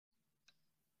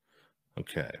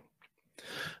Okay.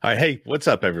 All right. Hey, what's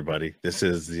up, everybody? This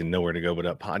is the Nowhere to Go But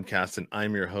Up podcast, and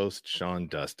I'm your host, Sean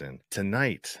Dustin.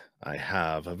 Tonight, I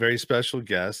have a very special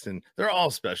guest, and they're all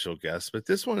special guests, but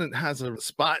this one has a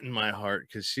spot in my heart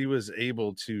because she was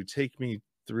able to take me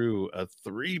through a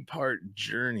 3-part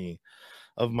journey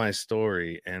of my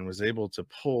story and was able to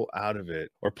pull out of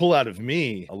it, or pull out of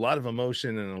me, a lot of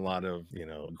emotion and a lot of,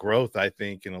 growth, I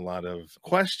think, and a lot of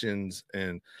questions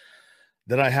and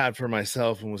that I had for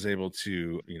myself, and was able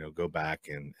to, go back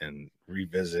and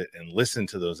revisit and listen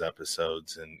to those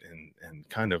episodes and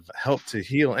kind of help to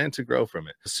heal and to grow from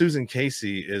it. Susan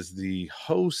Casey is the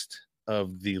host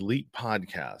of the Leap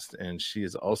podcast, and she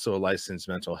is also a licensed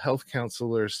mental health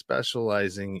counselor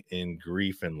specializing in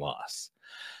grief and loss.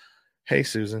 Hey,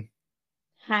 Susan.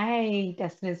 Hi,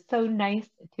 Dustin. It's so nice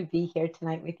to be here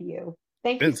tonight with you.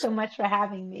 Thank you It's so much for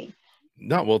having me.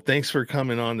 No, well, thanks for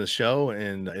coming on the show.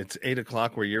 And it's 8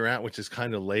 o'clock where you're at, which is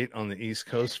kind of late on the East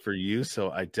Coast for you. So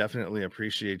I definitely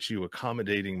appreciate you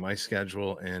accommodating my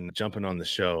schedule and jumping on the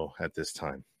show at this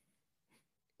time.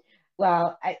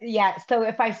 Well, yeah, so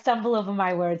if I stumble over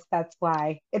my words, that's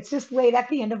why. It's just late at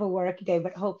the end of a work day,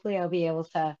 but hopefully I'll be able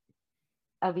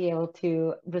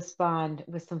to respond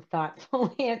with some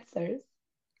thoughtful answers.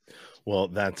 Well,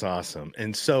 that's awesome.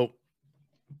 And so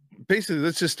basically,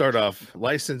 let's just start off.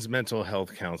 Licensed mental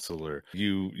health counselor.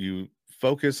 You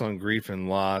focus on grief and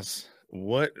loss.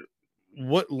 What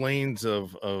lanes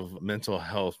of mental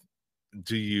health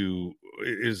do you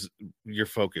is your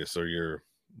focus, or your,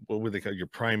 what would they call, your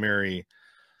primary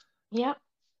Yep.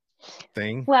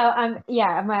 thing? Well,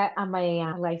 I'm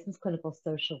a licensed clinical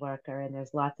social worker, and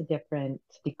there's lots of different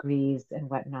degrees and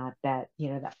whatnot that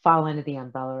fall under the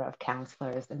umbrella of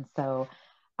counselors. And so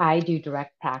I do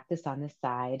direct practice on the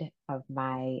side of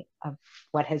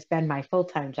what has been my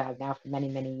full-time job now for many,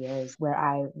 many years, where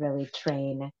I really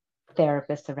train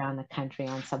therapists around the country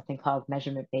on something called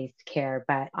measurement-based care.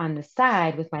 But on the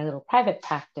side, with my little private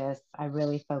practice, I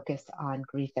really focus on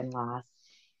grief and loss.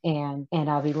 And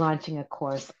I'll be launching a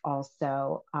course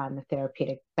also on the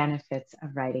therapeutic benefits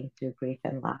of writing through grief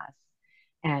and loss.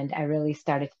 And I really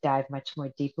started to dive much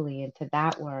more deeply into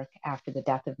that work after the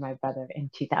death of my brother in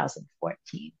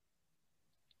 2014.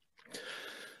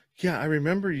 Yeah, I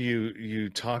remember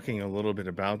you talking a little bit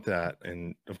about that,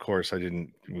 and of course,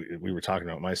 we were talking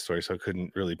about my story, so I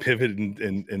couldn't really pivot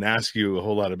and ask you a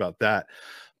whole lot about that.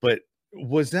 But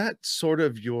was that sort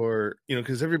of your,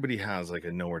 because everybody has like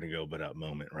a nowhere to go but up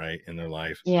moment, right, in their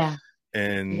life, Yeah,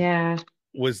 and yeah,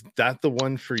 was that the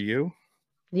one for you?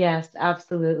 yes,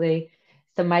 absolutely.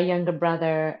 So my younger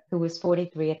brother, who was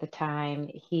 43 at the time,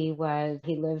 he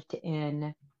lived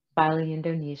in Bali,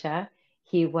 Indonesia.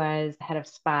 He was head of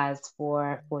spas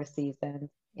for Four Seasons,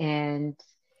 and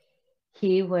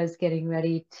he was getting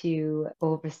ready to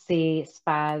oversee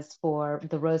spas for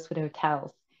the Rosewood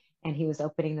Hotels. And he was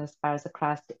opening those spas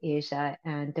across Asia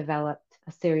and developed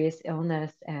a serious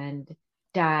illness and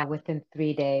died within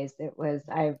 3 days.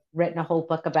 I've written a whole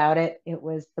book about it. It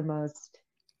was the most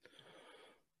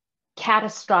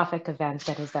catastrophic event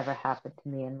that has ever happened to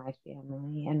me and my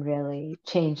family, and really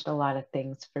changed a lot of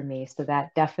things for me. So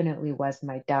that definitely was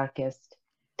my darkest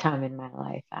time in my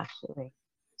life, actually.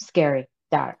 Scary,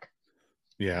 dark.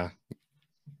 Yeah.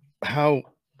 How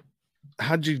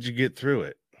how did you get through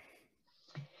it?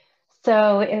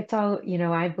 So it's all,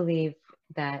 I believe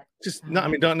that, Just not, I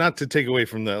mean, um, not to take away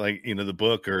from the, like, the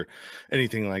book or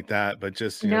anything like that, but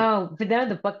just, no, but no,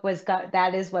 the book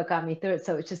that is what got me through it.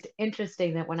 So it's just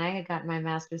interesting that when I had gotten my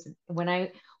master's, when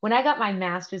I got my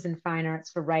master's in fine arts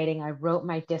for writing, I wrote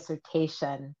my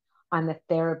dissertation on the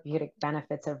therapeutic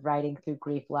benefits of writing through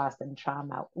grief, loss, and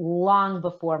trauma long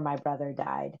before my brother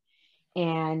died.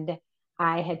 And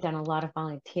I had done a lot of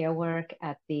volunteer work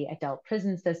at the adult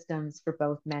prison systems for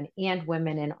both men and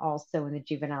women, and also in the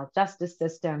juvenile justice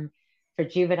system for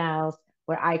juveniles,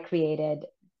 where I created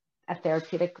a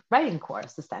therapeutic writing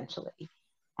course essentially.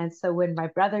 And so when my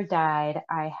brother died,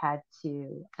 I had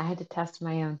to test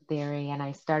my own theory, and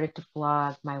I started to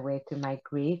blog my way through my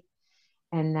grief.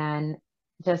 And then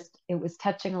just it was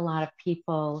touching a lot of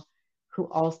people who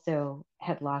also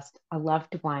had lost a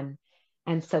loved one.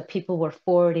 And so people were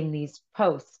forwarding these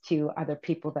posts to other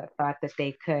people that thought that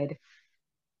they could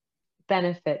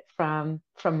benefit from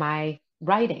my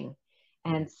writing.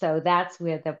 And so that's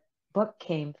where the book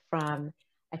came from.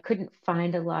 I couldn't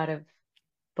find a lot of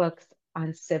books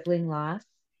on sibling loss,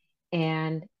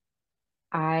 and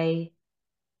I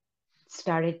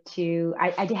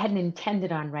I hadn't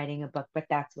intended on writing a book, but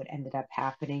that's what ended up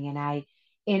happening. And I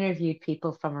interviewed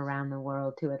people from around the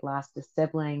world who had lost a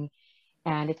sibling.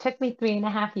 And it took me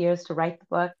 3.5 years to write the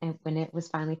book. And when it was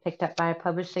finally picked up by a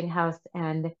publishing house,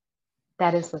 and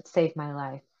that is what saved my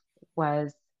life,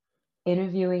 was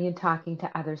interviewing and talking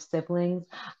to other siblings.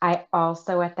 I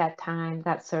also at that time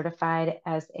got certified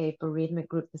as a bereavement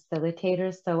group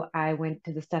facilitator. So I went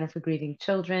to the Center for Grieving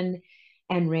Children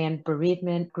and ran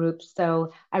bereavement groups.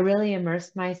 So I really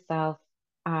immersed myself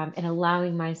in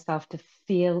allowing myself to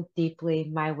feel deeply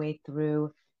my way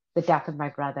through the death of my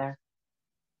brother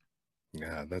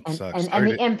Yeah, that and, sucks. and, and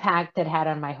the impact it had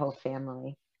on my whole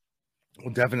family.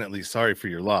 Well, definitely sorry for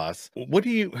your loss. Why do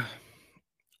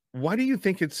you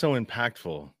think it's so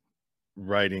impactful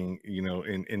writing,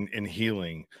 in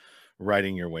healing,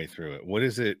 writing your way through it? What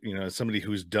is it, as somebody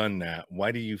who's done that,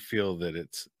 why do you feel that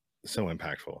it's so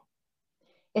impactful?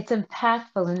 It's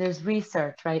impactful and there's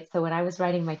research, right? So when I was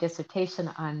writing my dissertation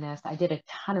on this, I did a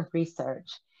ton of research,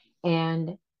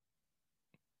 and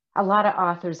a lot of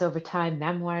authors over time,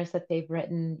 memoirs that they've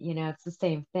written, it's the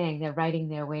same thing. They're writing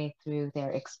their way through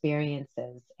their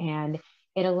experiences. And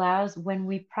it allows, when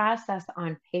we process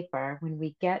on paper, when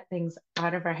we get things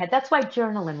out of our head, that's why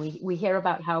journaling, we hear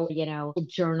about how,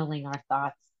 journaling our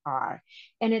thoughts are.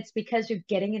 And it's because you're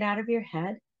getting it out of your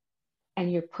head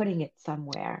and you're putting it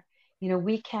somewhere.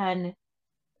 We can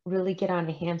really get on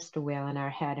a hamster wheel in our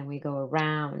head and we go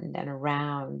around and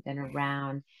around and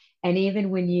around. And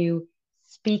even when you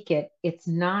speak it, it's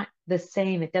not the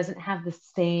same. It doesn't have the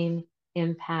same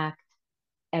impact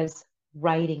as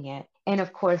writing it. And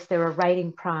of course, there are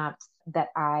writing prompts that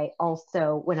I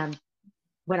also, when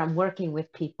I'm working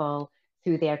with people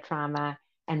through their trauma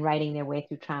and writing their way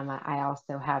through trauma, I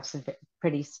also have some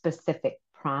pretty specific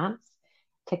prompts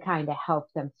to kind of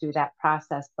help them through that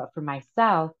process. But for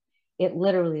myself, it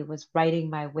literally was writing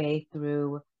my way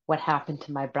through what happened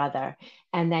to my brother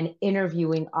and then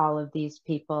interviewing all of these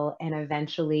people and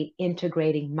eventually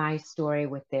integrating my story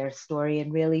with their story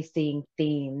and really seeing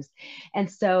themes.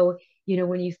 And so,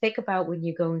 when you think about when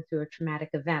you're going through a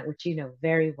traumatic event, which you know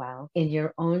very well in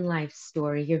your own life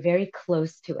story, you're very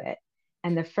close to it.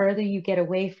 And the further you get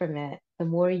away from it, the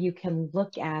more you can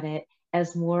look at it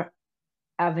as more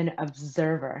of an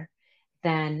observer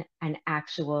than an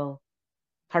actual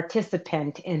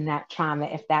participant in that trauma,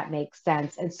 if that makes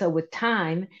sense. And so with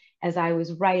time, as I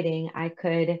was writing, I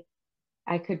could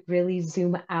really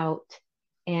zoom out.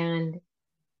 And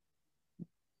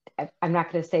I'm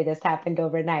not going to say this happened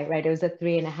overnight, right? It was a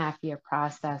 3.5 year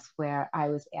process where I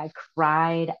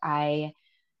cried. I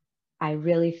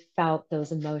really felt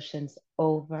those emotions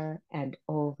over and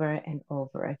over and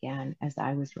over again as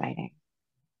I was writing.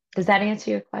 Does that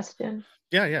answer your question?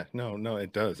 Yeah. No,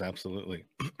 it does. Absolutely.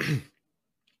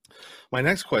 My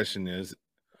next question is,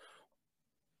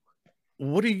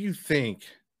 what do you think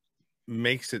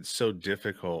makes it so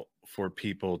difficult for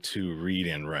people to read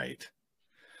and write?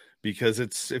 Because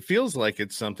it feels like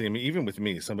it's something, I mean, even with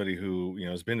me, somebody who,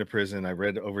 has been to prison, I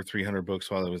read over 300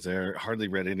 books while I was there, hardly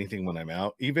read anything when I'm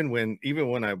out. Even when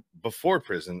I, before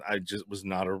prison, I just was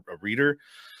not a reader,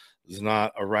 was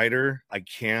not a writer. I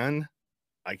can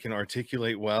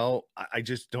articulate well. I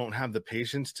just don't have the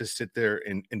patience to sit there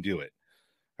and do it.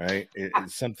 Right.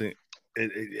 It's something.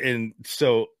 And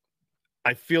so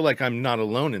I feel like I'm not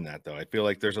alone in that, though. I feel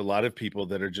like there's a lot of people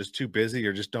that are just too busy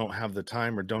or just don't have the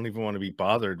time or don't even want to be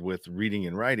bothered with reading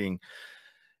and writing.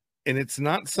 And it's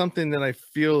not something that I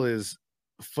feel is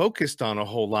focused on a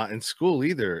whole lot in school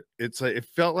either. It's like, it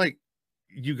felt like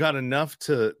you got enough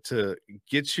to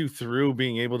get you through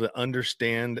being able to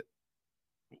understand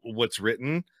what's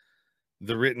written,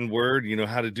 the written word,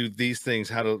 how to do these things,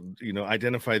 how to,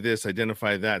 identify this,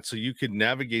 identify that. So you could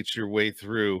navigate your way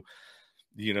through,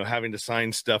 having to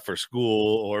sign stuff for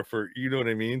school or for, you know what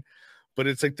I mean? But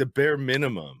it's like the bare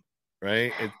minimum,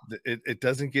 right? It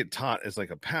doesn't get taught as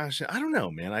like a passion. I don't know,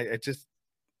 man. I just,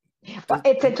 well,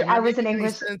 am I I was an making any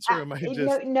English. sense, or am I No,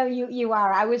 just? no, you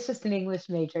are. I was just an English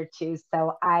major too,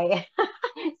 so I,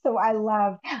 so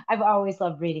I've always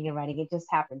loved reading and writing. It just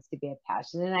happens to be a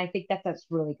passion, and I think that's a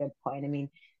really good point. I mean,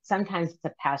 sometimes it's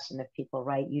a passion of people,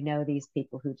 right? These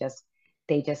people who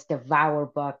they just devour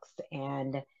books,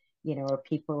 and or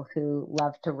people who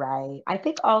love to write. I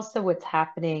think also what's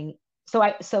happening.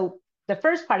 So the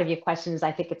first part of your question is,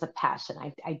 I think it's a passion.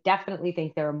 I definitely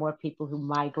think there are more people who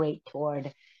migrate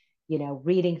toward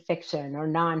reading fiction or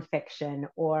nonfiction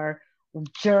or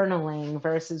journaling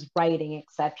versus writing,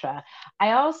 etc.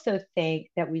 I also think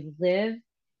that we live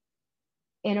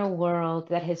in a world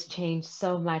that has changed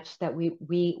so much that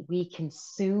we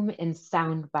consume in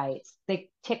sound bites. Think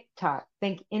TikTok,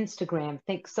 think Instagram,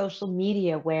 think social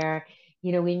media, where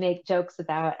we make jokes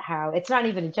about how it's not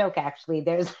even a joke actually.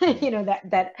 There's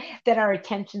that our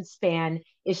attention span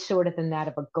is shorter than that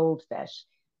of a goldfish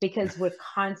because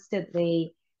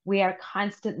we are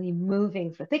constantly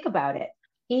moving. Think about it.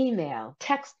 email,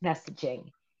 text messaging,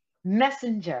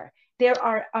 messenger. There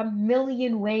are a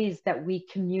million ways that we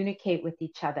communicate with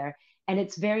each other. And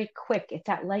it's very quick. It's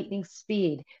at lightning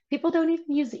speed. People don't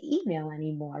even use email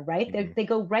anymore, right? Mhm. They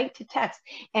go right to text.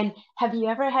 And have you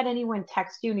ever had anyone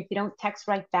text you? And if you don't text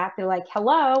right back, they're like,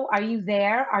 hello, are you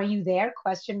there? Are you there?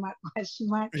 Question mark, question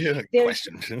mark. Yeah, There's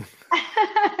question.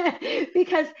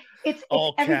 because it's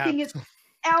All everything caps. is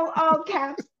all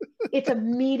caps. It's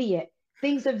immediate.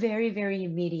 Things are very, very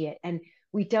immediate. And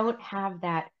we don't have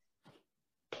that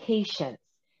patience.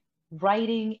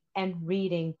 Writing and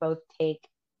reading both take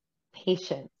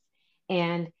patience.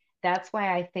 And that's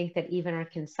why I think that even our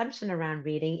consumption around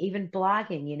reading, even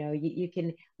blogging, you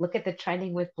can look at the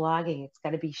trending with blogging. It's got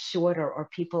to be shorter, or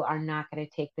people are not going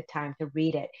to take the time to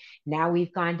read it. Now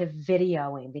we've gone to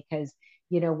videoing because,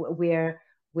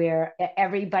 where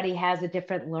everybody has a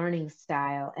different learning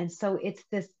style. And so it's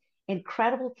this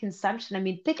incredible consumption. I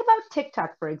mean, think about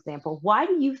TikTok, for example. Why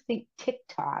do you think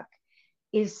TikTok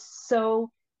is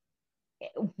so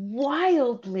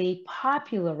wildly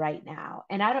popular right now?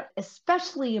 And I don't,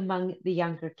 especially among the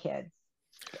younger kids.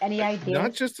 Any Not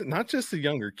ideas? just the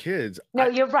younger kids. No,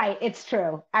 you're right. It's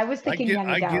true. I was I thinking get young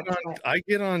I get adults, on but I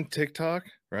get on TikTok,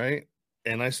 right?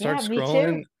 And I start yeah, me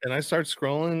scrolling too. and I start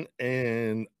scrolling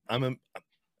and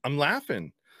I'm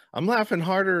laughing. I'm laughing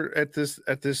harder at this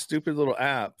stupid little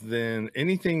app than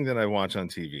anything that I watch on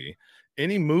TV,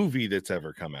 any movie that's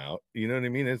ever come out. You know what I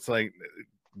mean? It's like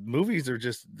movies are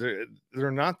just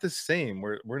they're not the same.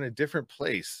 We're in a different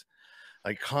place.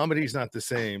 Like comedy's not the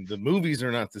same, the movies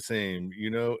are not the same,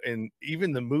 and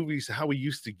even the movies how we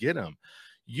used to get them.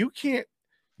 You can't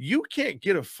you can't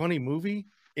get a funny movie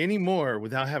anymore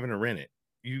without having to rent it.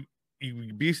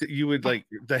 You would like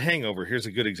The Hangover. Here's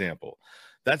a good example.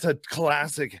 That's a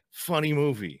classic funny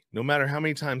movie. No matter how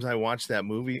many times I watch that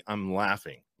movie, I'm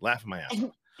laughing my ass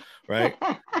off, right?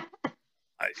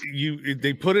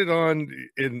 They put it on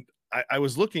in I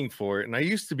was looking for it, and I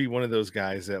used to be one of those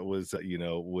guys that was,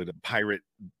 would pirate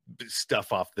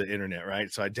stuff off the internet,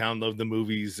 right? So I download the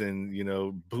movies and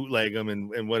bootleg them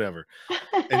and whatever.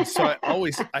 And so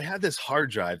I had this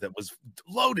hard drive that was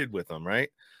loaded with them, right?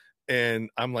 And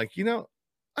I'm like,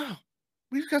 oh,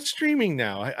 we've got streaming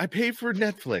now. I pay for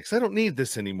Netflix. I don't need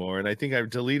this anymore. And I think I've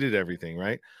deleted everything,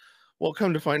 right? Well,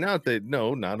 come to find out that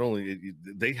no, not only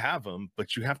they have them,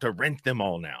 but you have to rent them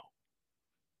all now.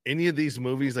 Any of these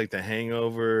movies like The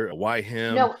Hangover, Why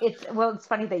Him? No, it's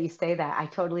funny that you say that. I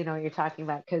totally know what you're talking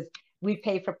about because we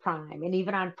pay for Prime, and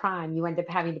even on Prime, you end up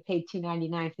having to pay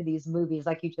 $2.99 for these movies,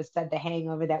 like you just said, The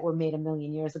Hangover, that were made a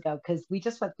million years ago. Because we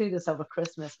just went through this over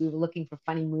Christmas. We were looking for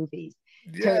funny movies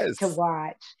to Yes.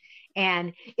 watch,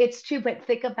 and it's true. But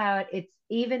think about it's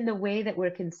even the way that we're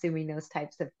consuming those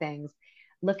types of things.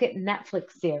 Look at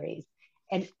Netflix series,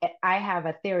 and I have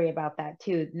a theory about that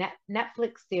too.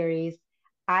 Netflix series,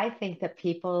 I think that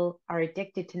people are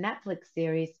addicted to Netflix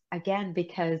series again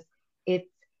because it's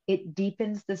it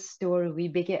deepens the story.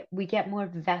 We get more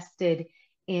vested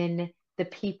in the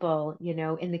people,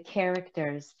 in the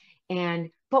characters. And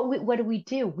but what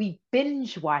do? We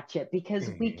binge watch it because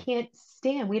we Mhm. can't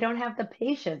stand. We don't have the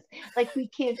patience. Like we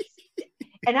can't.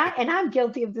 And I'm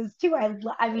guilty of this too.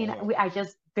 I mean, Uh, I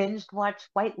just binged watched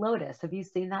White Lotus. Have you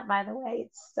seen that, by the way?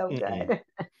 It's so mm-mm. good.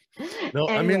 No,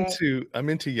 Anyway, I'm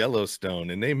into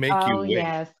Yellowstone, and they make you oh wait.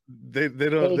 yes, They don't they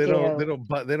they don't they do. don't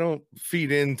but they don't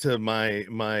feed into my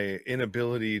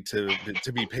inability to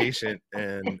be patient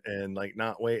and like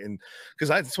not wait, and because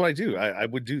that's what I do. I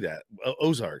would do that.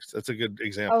 Ozarks, that's a good Oh,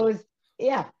 example.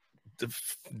 yeah.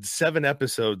 7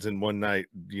 episodes in one night.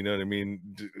 You know what I mean?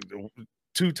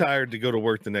 Too tired to go to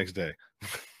work the next day.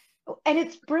 And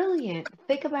it's brilliant.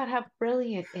 Think about how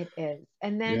brilliant it is.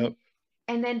 And Yep.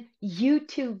 then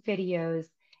YouTube videos.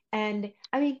 And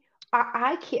I mean,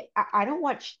 I can't, I don't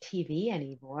watch TV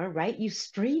anymore, right? You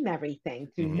stream everything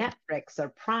through Mhm. Netflix or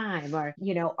Prime or,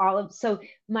 all of, so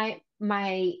my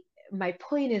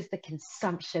point is the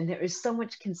consumption. There is so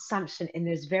much consumption and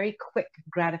there's very quick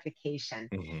gratification.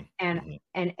 Mhm. And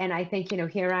Mhm. and I think,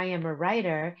 here I am, a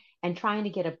writer, and trying to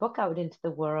get a book out into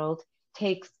the world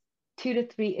takes 2 to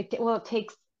 3, it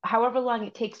takes however long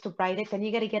it takes to write it, then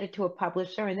you got to get it to a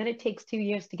publisher, and then it takes 2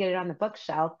 years to get it on the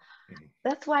bookshelf. Mhm.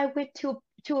 That's why I went to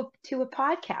a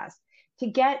podcast to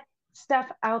get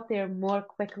stuff out there more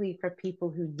quickly for people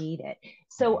who need it. Mhm.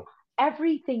 So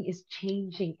everything is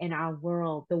changing in our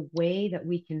world, the way that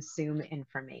we consume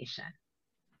information.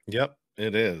 Yep,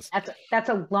 it is. That's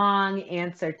a long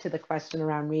answer to the question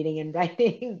around reading and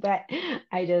writing, but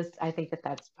I think that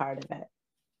that's part of it.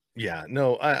 Yeah,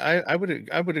 no, I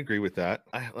would agree with that.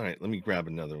 All right, let me grab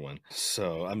another one.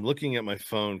 So I'm looking at my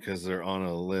phone because they're on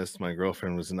a list. My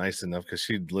girlfriend was nice enough because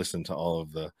she'd listened to all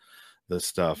of the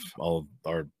stuff, all of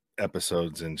our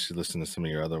episodes, and she listened to some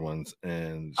of your other ones,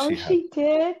 and Oh, she had she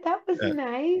did? That was uh,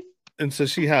 nice. and so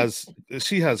she has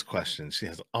questions. She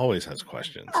has always has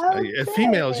questions. Oh,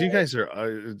 Females, you good. guys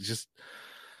are just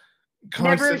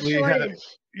Never a constantly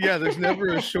shortage. yeah. There's never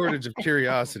a shortage of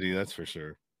curiosity, that's for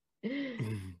sure.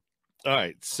 All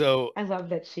right, so I love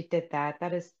that she did that.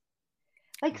 That is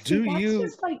like, see, do that's you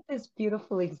just like this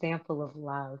beautiful example of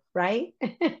love, right?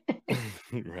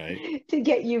 right? To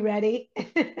get you ready.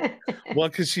 Well,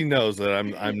 because she knows that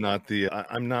I'm not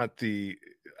the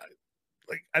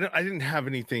like I didn't have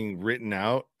anything written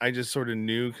out. I just sort of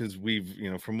knew because we've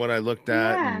from what I looked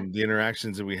at Yeah. and the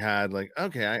interactions that we had, like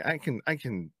okay, I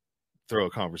can throw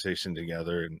a conversation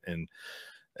together and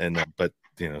but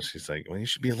she's like, well, you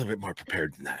should be a little bit more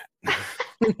prepared than that.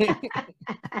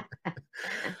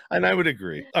 And I would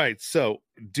agree. All right, so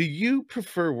do you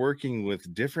prefer working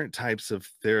with different types of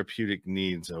therapeutic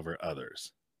needs over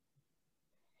others?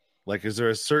 Like, is there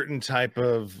a certain type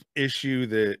of issue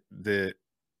that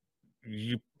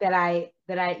you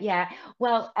Yeah.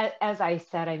 Well, as I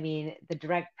said, I mean, the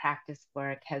direct practice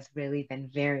work has really been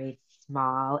very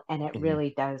small, and it Mhm,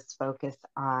 really does focus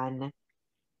on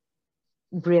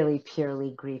really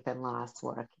purely grief and loss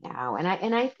work now. And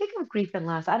I think of grief and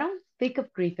loss. I don't think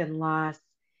of grief and loss,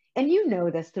 and you know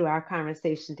this through our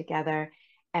conversation together,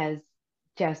 as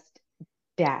just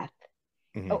death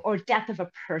mhm, or death of a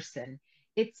person.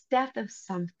 It's death of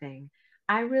something.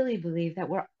 I really believe that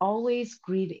we're always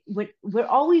grieving. We're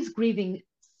always grieving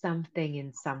something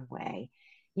in some way.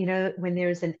 You know, when there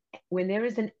is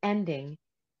an ending,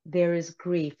 there is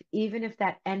grief, even if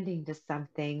that ending to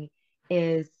something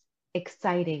is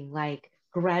exciting, like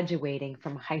graduating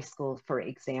from high school, for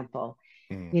example.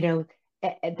 mhm. You know,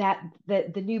 that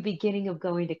the new beginning of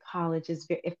going to college is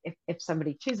very, if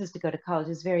somebody chooses to go to college,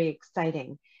 is very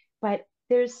exciting, but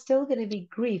there's still going to be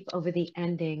grief over the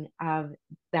ending of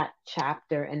that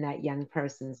chapter in that young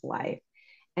person's life.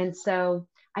 And so,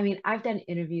 I mean, I've done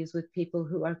interviews with people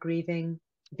who are grieving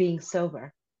being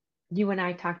sober. You and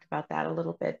I talked about that a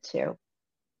little bit too.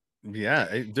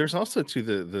 Yeah, there's also to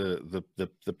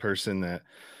the person that,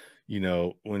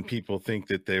 when people think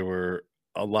that they were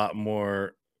a lot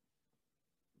more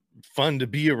fun to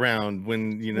be around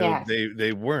when, Yes.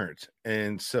 they weren't.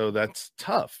 And so that's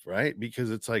tough, right?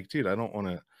 Because it's like, dude, I don't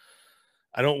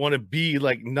want to be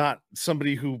like not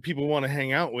somebody who people want to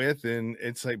hang out with. And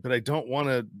it's like, but I don't want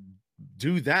to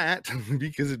do that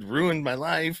because it ruined my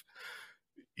life,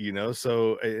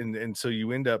 so and so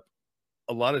you end up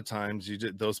a lot of times you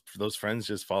just those friends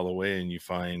just fall away and you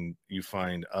find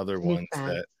other New ones friends.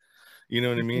 that you know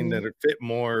what I mean Mhm. that are fit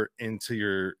more into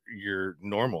your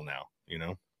normal now.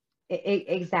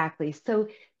 Exactly. So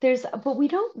but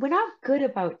we're not good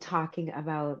about talking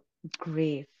about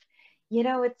grief. You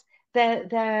know, it's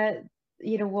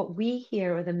what we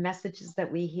hear, or the messages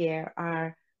that we hear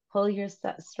are pull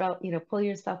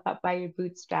yourself up by your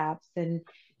bootstraps, and,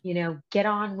 get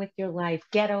on with your life,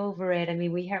 get over it. I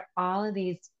mean, we hear all of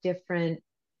these different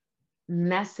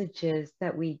messages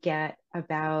that we get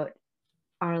about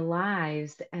our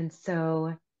lives. And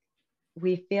so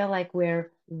we feel like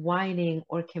we're whining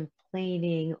or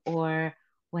complaining or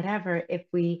whatever if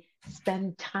we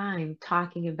spend time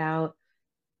talking about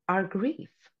our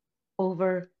grief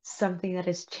over something that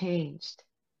has changed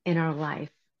in our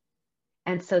life.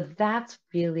 And so that's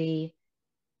really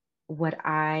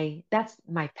that's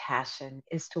my passion,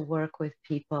 is to work with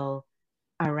people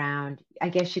around, I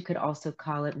guess you could also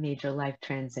call it major life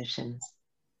transitions.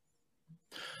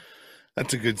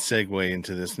 That's a good segue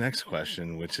into this next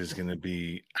question, which is going to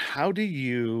be how do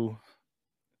you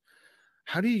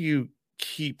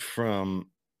keep from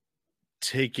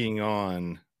taking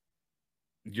on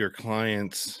your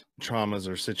clients' traumas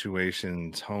or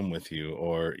situations home with you,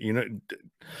 or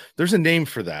there's a name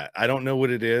for that. I don't know what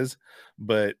it is,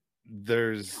 but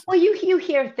there's Well, you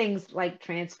hear things like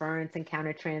transference and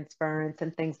countertransference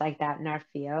and things like that in our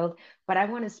field, but I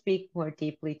want to speak more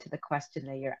deeply to the question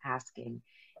that you're asking,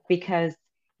 because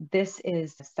this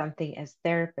is something as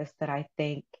therapists that I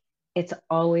think it's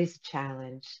always a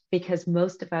challenge, because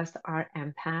most of us are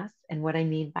empaths. And what I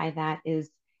mean by that is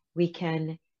we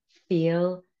can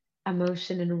feel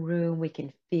emotion in a room, we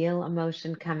can feel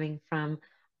emotion coming from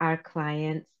our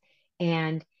clients.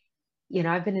 And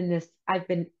I've been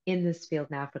in this field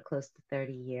now for close to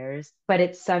 30 years, but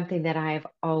it's something that I've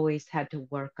always had to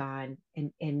work on,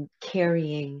 in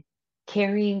carrying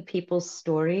people's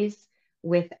stories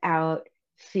without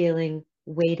feeling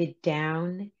weighted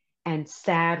down and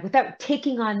sad without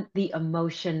taking on the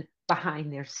emotion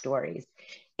behind their stories.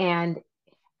 And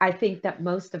I think that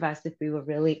most of us, if we were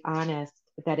really honest,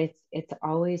 that it's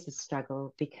always a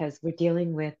struggle because we're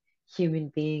dealing with human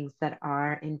beings that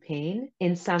are in pain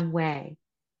in some way.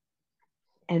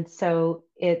 And so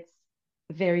it's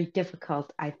very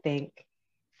difficult, I think,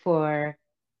 for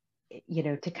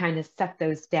to kind of set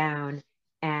those down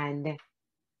and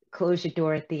close your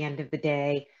door at the end of the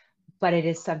day. But it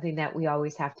is something that we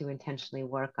always have to intentionally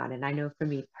work on. And I know for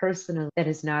me personally, that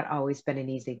has not always been an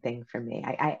easy thing for me.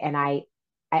 I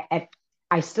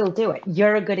still do it.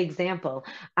 You're a good example.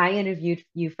 I interviewed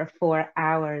you for 4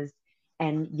 hours,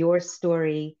 and your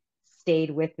story stayed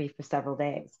with me for several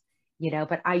days.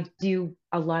 But I do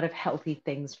a lot of healthy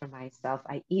things for myself.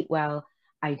 I eat well.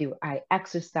 I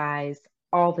exercise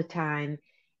all the time,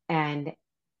 and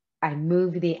I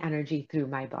move the energy through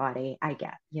my body.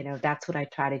 That's what I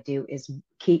try to do, is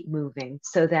keep moving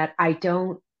so that I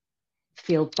don't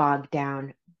feel bogged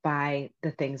down by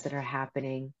the things that are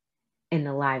happening in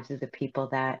the lives of the people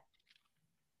that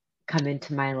come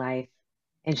into my life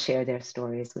and share their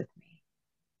stories with me.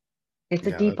 It's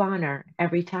a Yeah, deep honor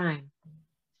every time.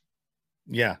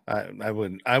 yeah, I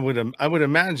would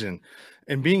imagine,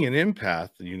 and being an empath,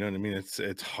 you know what I mean.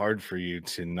 It's hard for you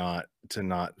to not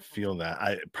feel that.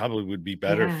 I it probably would be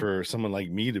better Yeah. for someone like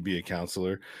me to be a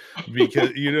counselor,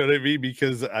 because you know what I mean.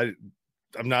 Because I'm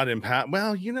not empath.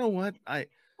 Well, you know what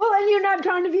Well, and you're not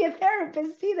trying to be a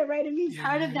therapist either, right? I mean,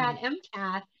 part of yeah, that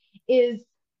empath is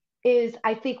is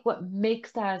I think what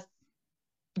makes us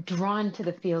drawn to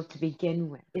the field to begin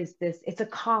with is it's a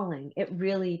calling. It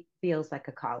really feels like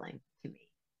a calling to me.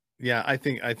 yeah, I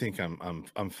think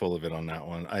I'm full of it on that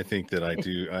one. I think that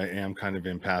I am kind of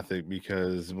empathic,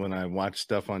 because when I watch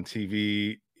stuff on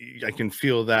TV, I can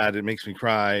feel that it makes me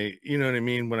cry. You know what I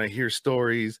mean? When I hear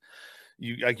stories,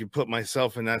 I can put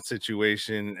myself in that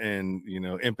situation and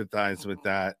empathize with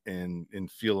that and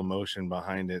feel emotion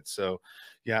behind it. So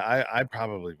yeah, I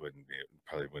probably wouldn't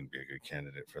be a good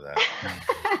candidate for that.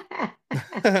 I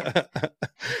But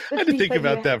had to see, think but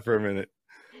about that for a minute.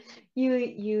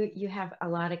 you have a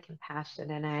lot of compassion,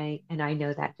 and I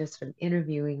know that just from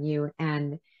interviewing you.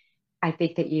 And I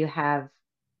think that you have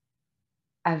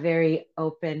a very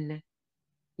open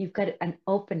you've got an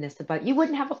openness about you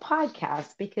wouldn't have a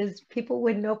podcast because people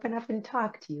wouldn't open up and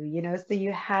talk to you. So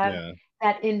you have Yeah.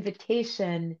 that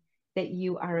invitation that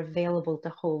you are available to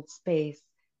hold space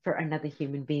for another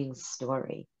human being's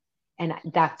story. And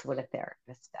that's what a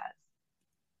therapist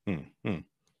Hmm.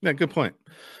 Yeah, good point.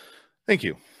 Thank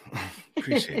you.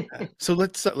 Appreciate that. does. So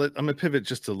I'm gonna pivot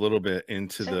just a little bit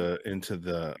Sure. into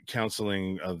the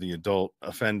counseling of the adult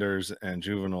offenders and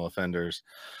juvenile offenders.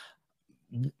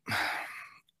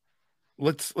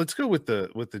 Let's go with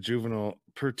the juvenile,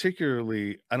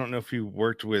 particularly. I don't know if you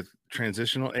worked with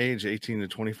transitional age 18 to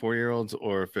 24-year-olds,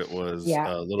 or if it was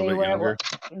Yeah, a little they bit were younger.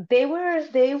 well, they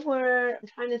were I'm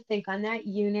trying to think on that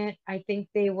unit. I think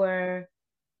they were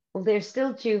well, they're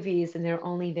still juvies and they're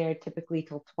only there typically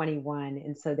till 21.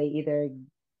 And so they either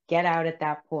get out at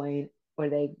that point or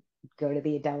they go to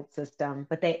the adult system.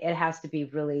 But it has to be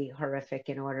really horrific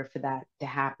in order for that to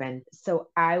happen. So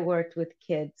I worked with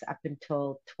kids up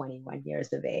until 21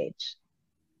 years of age.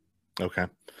 Okay.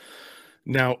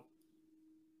 Now,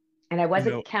 And I you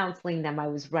wasn't know, counseling them, I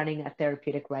was running a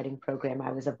therapeutic writing program.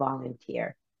 I was a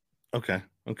volunteer. okay,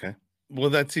 okay. Well,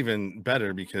 that's even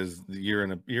better, because you're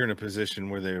in a position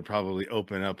where they would probably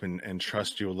open up and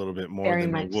trust you a little bit more Very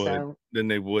much so. than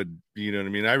they would, you know what I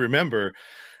mean? I remember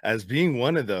as being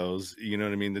one of those, you know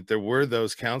what I mean, that there were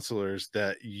those counselors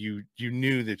that you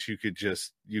knew that you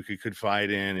could confide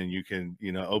in, and you can,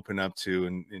 open up to,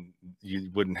 and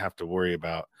you wouldn't have to worry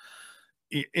about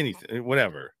anything,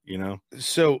 whatever.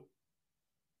 So,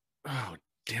 oh,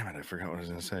 damn it, I forgot what I was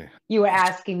going to say. You were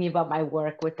asking me about my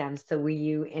work with them. So were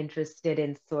you interested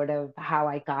in sort of how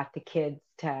I got the kids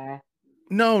to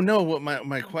No, no. What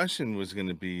my question was going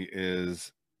to be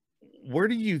is, where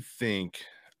do you think,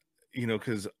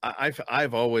 because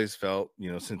I've always felt,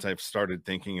 since I've started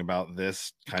thinking about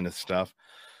this kind of stuff,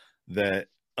 that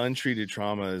untreated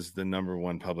trauma is the number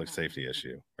one public safety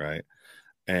issue, right?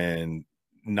 And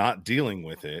not dealing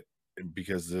with it,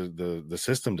 because the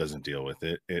system doesn't deal with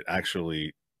it, it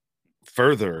actually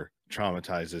further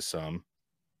traumatizes some,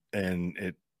 and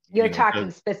it, You're does.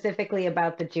 talking specifically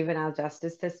about the juvenile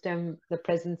justice system, the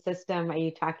prison system.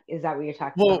 Is that what you're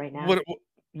talking about Well, right now?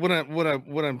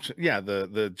 yeah,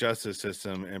 the justice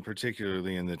system, and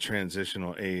particularly in the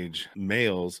transitional age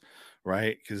males,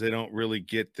 right? Because they don't really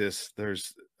get this.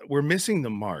 We're missing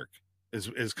the mark,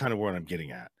 is kind of what I'm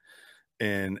getting at.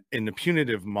 And in the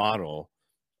punitive model,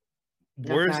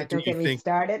 Oh where is God, it do don't you get me think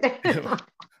started.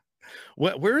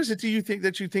 where is it do you think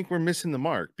that you think we're missing the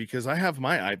mark? Because I have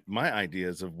my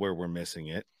ideas of where we're missing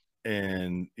it,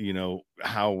 and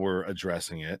how we're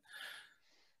addressing it.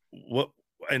 What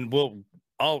and we'll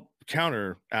I'll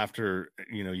counter after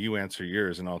you answer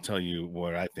yours, and I'll tell you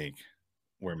what I think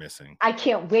we're missing. I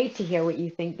can't wait to hear what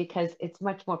you think because it's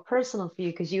much more personal for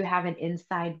you because you have an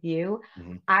inside view.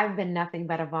 Mhm. I've been nothing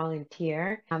but a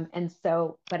volunteer.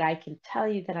 But I can tell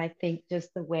you that I think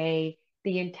just the way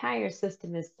the entire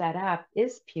system is set up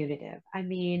is punitive. I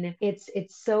mean, it's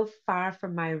so far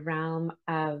from my realm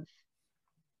of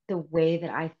the way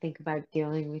that I think about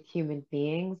dealing with human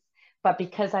beings. But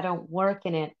because I don't work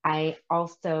in it, I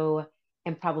also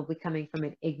am probably coming from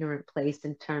an ignorant place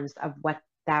in terms of what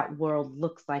that world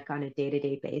looks like on a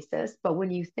day-to-day basis. But when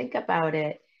you think about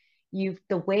it,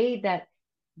 the way that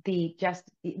the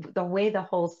way the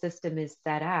whole system is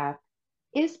set up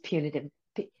is punitive.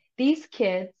 These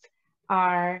kids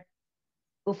are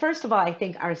well, first of all, I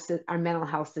think our mental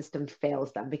health system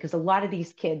fails them because a lot of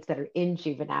these kids that are in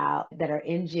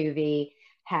juvie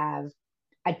have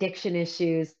addiction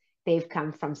issues. They've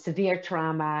come from severe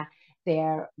trauma.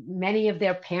 Many of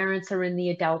their parents are in the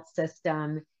adult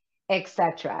system,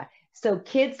 etc. So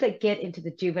kids that get into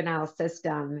the juvenile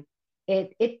system,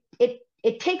 it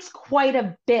takes quite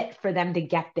a bit for them to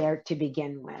get there to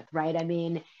begin with, right? I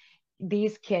mean,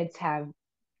 these kids have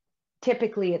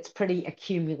typically it's pretty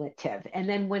accumulative. And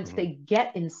then once Mhm. they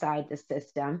get inside the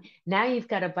system, now you've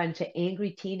got a bunch of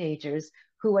angry teenagers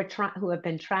who have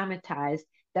been traumatized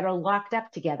that are locked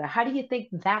up together. How do you think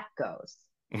that goes?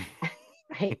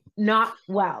 Right? Not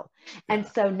well. And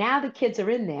Yeah. so now the kids are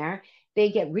in there, they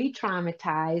get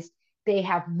re-traumatized, they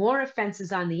have more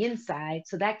offenses on the inside,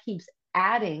 so that keeps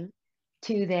adding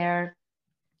to their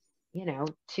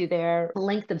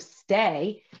length of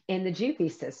stay in the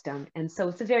juvie system. And so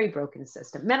it's a very broken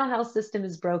system. Mental health system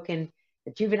is broken.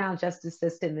 The juvenile justice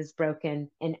system is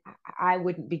broken. And I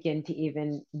wouldn't begin to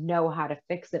even know how to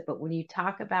fix it. But when you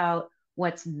talk about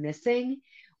what's missing,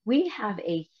 we have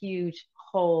a huge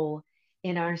hole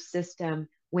in our system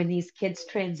when these kids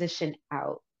transition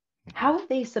out. Mhm. How are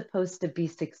they supposed to be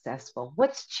successful?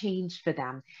 What's changed for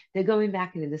them? They're going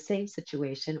back into the same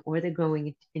situation or they're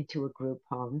going into a group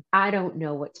home. I don't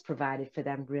know what's provided for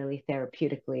them really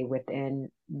therapeutically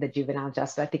within the juvenile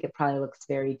justice. I think it probably looks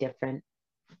very different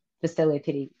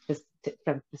facility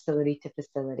from facility to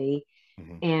facility.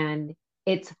 Mhm. And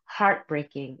it's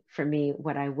heartbreaking for me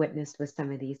what I witnessed with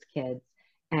some of these kids.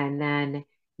 And then,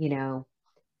 you know,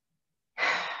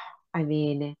 I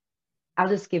mean, I'll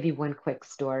just give you one quick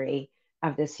story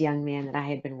of this young man that I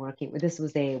had been working with. This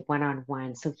was a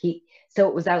one-on-one. So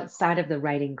it was outside of the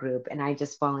writing group and I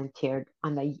just volunteered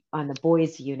on the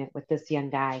boys unit with this young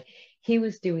guy. He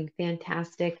was doing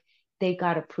fantastic. They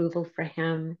got approval for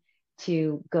him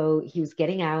to go. He was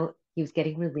getting out, he was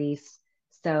getting released.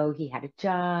 So he had a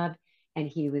job and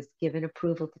he was given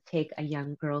approval to take a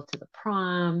young girl to the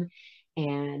prom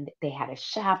and they had a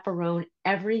chaperone.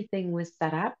 Everything was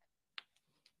set up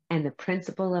and the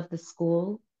principal of the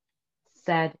school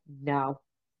said no.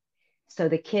 So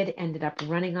the kid ended up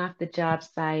running off the job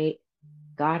site,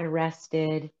 got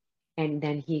arrested, and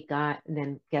then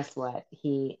guess what?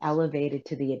 He elevated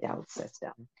to the adult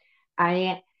system.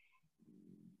 I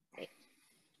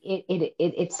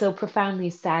it's so profoundly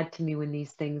sad to me when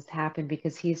these things happen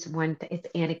because it's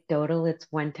anecdotal, it's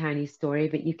one tiny story,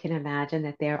 but you can imagine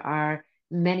that there are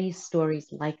many stories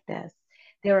like this.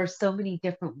 There are so many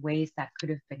different ways that could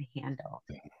have been handled.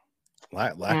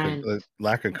 And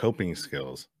Lack of coping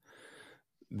skills.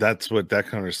 That's what that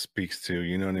kind of speaks to,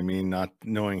 you know what I mean? Not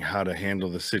knowing how to handle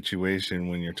the situation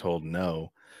when you're told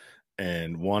no,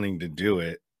 and wanting to do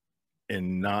it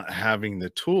and not having the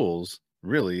tools.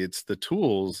 Really, it's the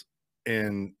tools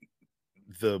and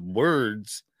the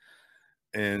words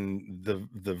and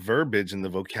the verbiage and the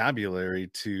vocabulary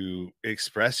to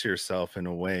express yourself in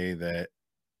a way that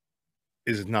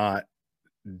is not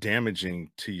damaging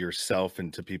to yourself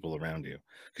and to people around you,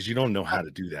 because you don't know how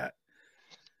to do that.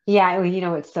 yeah,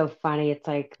 well, it's so funny. It's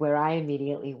like where I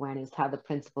immediately went is how the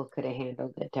principal could have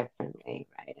handled it differently,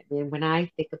 right? I mean, when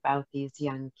I think about these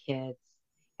young kids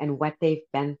and what they've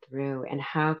been through and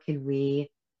how can we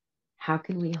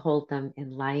hold them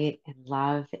in light and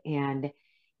love and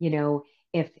you know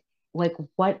if like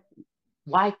what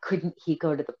why couldn't he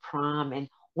go to the prom and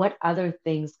what other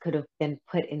things could have been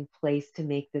put in place to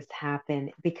make this happen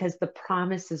because the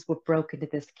promises were broken to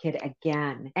this kid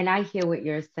again. And I hear what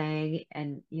you're saying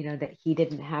and that he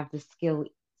didn't have the skill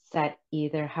set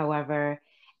either. However,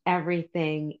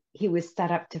 everything he was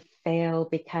set up to fail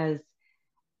because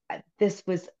this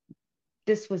was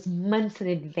this was months in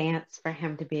advance for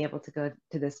him to be able to go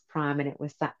to this prom, and it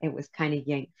was kind of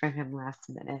yanked from him last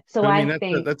minute. So But I mean, I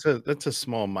think, that's a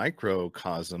small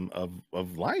microcosm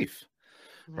of life,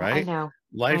 I right? know,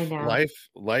 I Life know, life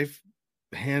life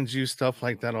hands you stuff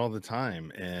like that all the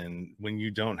time, and when you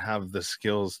don't have the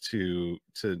skills to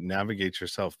navigate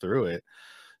yourself through it,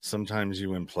 sometimes you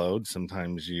implode,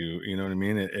 sometimes you know what I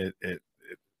mean?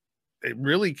 It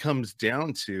really comes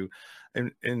down to,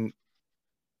 and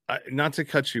not to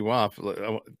cut you off,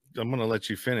 I'm going to let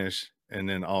you finish, and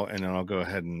then I'll go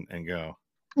ahead and go.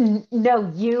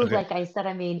 No, you, Okay. like I said,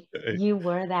 I mean, you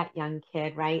were that young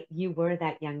kid, right? You were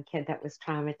that young kid that was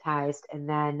traumatized. And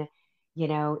then,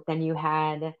 then you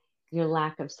had your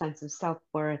lack of sense of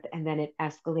self-worth, and then it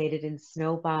escalated and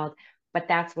snowballed. But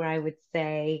that's where I would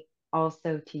say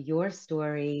also to your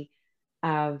story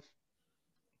of,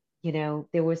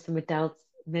 there were some adults,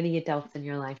 many adults in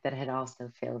your life that had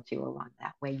also failed you along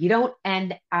that way. You don't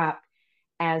end up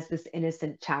as this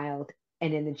innocent child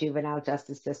and in the juvenile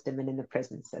justice system and in the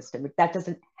prison system. That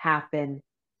doesn't happen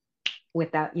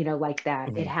without, like that.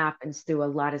 It Mhm. happens through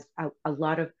a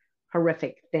lot of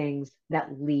horrific things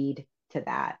that lead to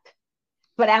that.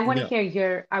 But Yeah. I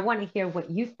want to hear what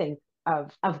you think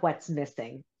of what's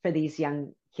missing for these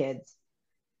young kids.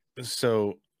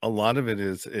 So a lot of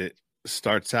it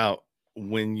starts out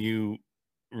when you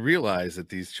realize that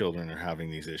these children are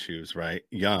having these issues, right?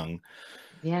 Young,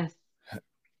 Yes.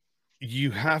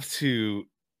 you have to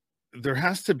there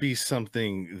has to be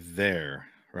something there,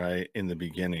 right, in the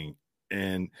beginning.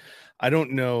 And I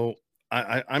don't know,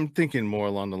 I'm thinking more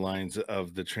along the lines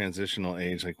of the transitional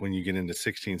age, like when you get into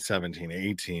 16, 17,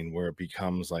 18, where it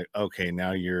becomes like, okay,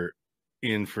 now you're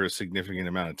in for a significant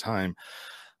amount of time.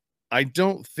 I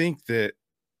don't think that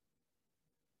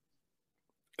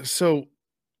so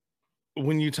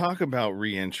when you talk about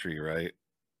reentry, right?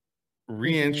 Hmm.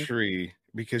 Reentry,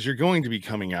 because you're going to be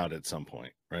coming out at some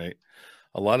point, right?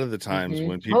 A lot of the times Hmm.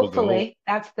 when people go, Hopefully,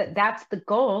 that's the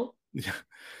goal. yeah.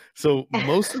 So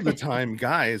most of the time,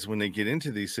 guys, when they get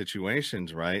into these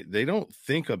situations, right, they don't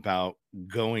think about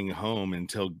going home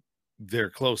until they're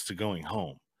close to going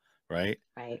home, right?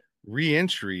 Right.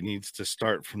 Reentry needs to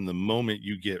start from the moment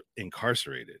you get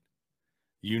incarcerated.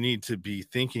 You need to be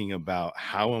thinking about,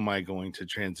 how am I going to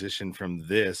transition from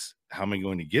this? How am I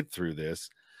going to get through this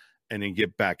and then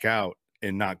get back out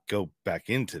and not go back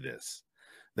into this?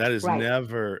 Right.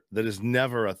 That is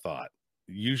never a thought.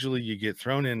 Usually you get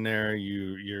thrown in there,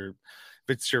 you're if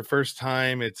it's your first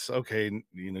time, it's okay,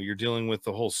 you're dealing with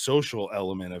the whole social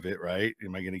element of it, right?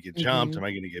 Am I going to get jumped? Hmm. Am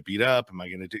I going to get beat up? Am I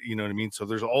going to do, you know what I mean? So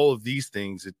there's all of these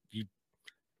things that you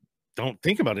don't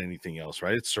think about anything else,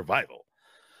 right? It's survival.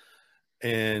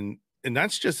 And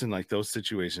that's just in like those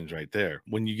situations right there.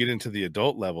 When you get into the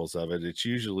adult levels of it, it's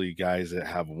usually guys that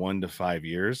have 1 to 5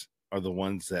 years are the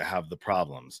ones that have the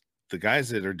problems. The guys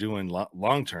that are doing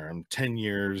long term, 10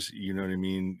 years, you know what I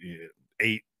mean,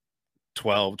 8,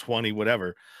 12, 20,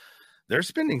 whatever, they're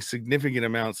spending significant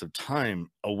amounts of time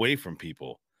away from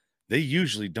people. They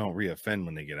usually don't reoffend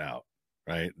when they get out,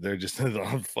 right? They're just,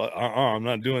 I'm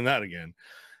not doing that again.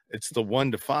 It's the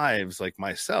 1 to 5s like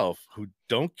myself who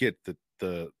don't get the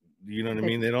you know what I The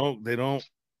mean?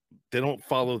 They don't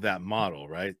follow that model,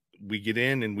 right? We get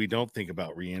in and we don't think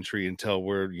about reentry until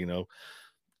we're,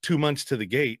 2 months to the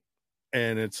gate,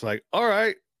 and it's like, all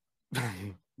right,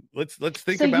 let's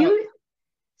think so about. you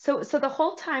so the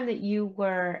whole time that you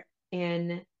were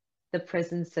in the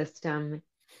prison system,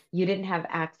 you didn't have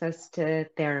access to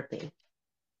therapy.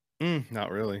 Not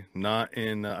really. Not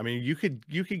in. I mean, you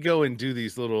could go and do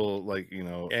these little, like,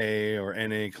 A or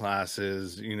NA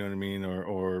classes. You know what I mean,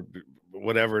 or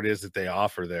whatever it is that they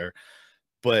offer there.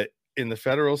 But in the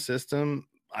federal system,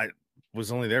 I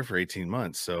was only there for 18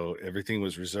 months, so everything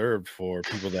was reserved for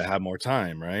people that have more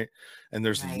time, right? And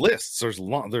there's Right. lists, there's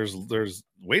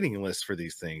waiting lists for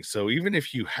these things. So even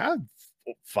if you have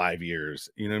 5 years,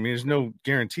 you know what I mean, there's no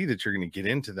guarantee that you're going to get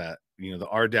into that, the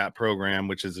RDAP program,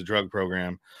 which is a drug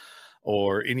program,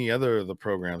 or any other of the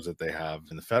programs that they have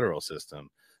in the federal system.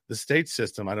 The state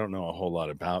system, I don't know a whole lot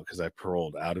about because I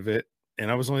paroled out of it, and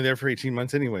I was only there for 18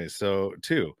 months anyway. So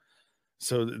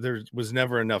there was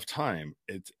never enough time.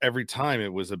 It's every time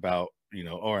it was about,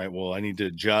 all right, well, I need to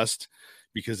adjust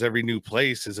because every new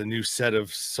place is a new set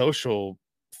of social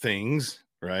things,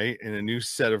 right? And a new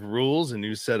set of rules, a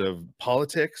new set of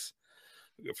politics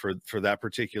for that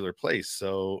particular place.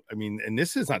 So, I mean, and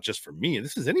this is not just for me,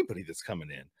 this is anybody that's coming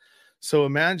in. So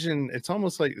imagine, it's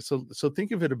almost like, so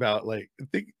think of it about like,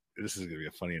 think this is going to be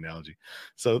a funny analogy.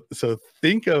 So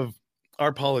think of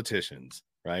our politicians,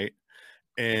 right?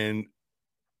 And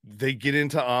they get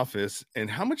into office, and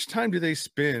how much time do they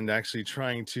spend actually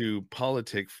trying to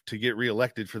politic to get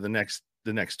reelected for the next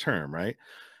term, right?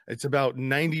 It's about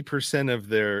 90% of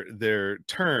their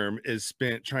term is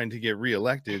spent trying to get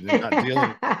reelected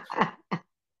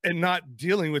and not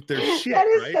dealing with their shit, That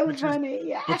is right? so funny.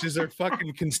 Yeah. Which is their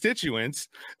fucking constituents,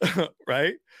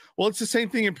 right? Well, it's the same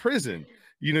thing in prison.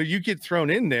 You know, you get thrown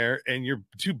in there and you're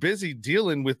too busy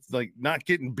dealing with like not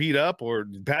getting beat up or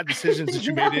bad decisions that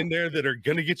you made in there that are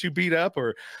going to get you beat up,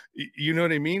 or you know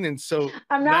what I mean? And so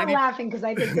I'm not 90 laughing because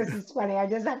I think this is funny. I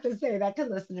just have to say that to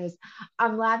listeners.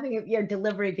 I'm laughing at your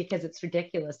delivery because it's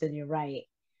ridiculous and you're right.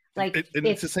 Like and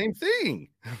it's the same thing.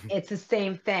 it's the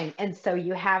same thing. And so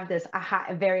you have this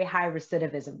a very high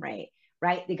recidivism rate,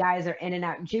 right? The guys are in and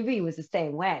out. Juvie was the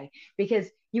same way because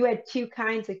you had two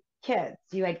kinds of kids.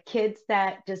 You had kids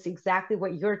that just exactly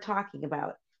what you're talking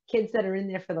about, kids that are in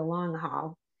there for the long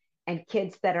haul, and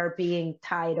kids that are being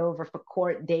tied over for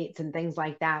court dates and things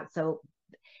like that. So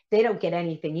they don't get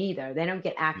anything either. They don't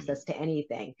get access to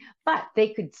anything, but they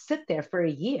could sit there for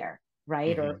a year,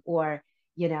 right? Mm-hmm. Or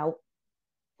you know,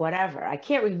 whatever. I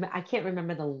can't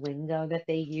remember the lingo that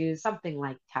they use, something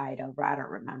like tied over. I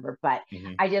don't remember, but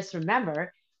Mm-hmm. I just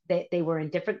remember that they were in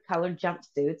different colored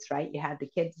jumpsuits, right? You had the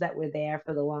kids that were there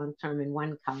for the long term in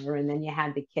one color, and then you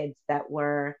had the kids that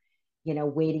were, you know,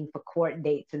 waiting for court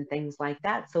dates and things like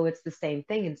that. So it's the same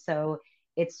thing. And so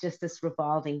it's just this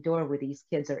revolving door where these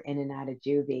kids are in and out of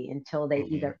juvie until they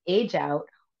Mm-hmm. either age out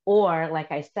or,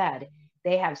 like I said,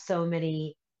 they have so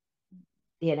many,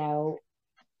 you know,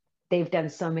 they've done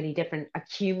so many different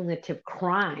accumulative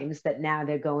crimes that now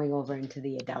they're going over into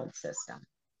the adult system,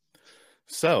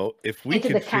 So if we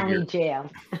into the could county figure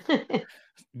jail.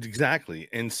 exactly,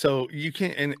 and so you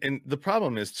can't, and the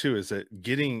problem is too is that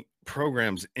getting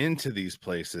programs into these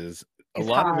places, a It's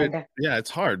lot of it, hard. yeah, it's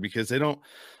hard because they don't.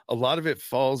 A lot of it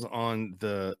falls on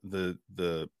the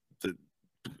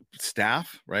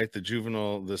staff, right? The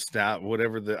juvenile, the staff,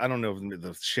 whatever the, I don't know,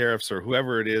 the sheriffs or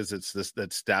whoever it is, it's this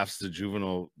that staffs the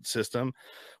juvenile system,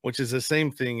 which is the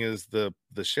same thing as the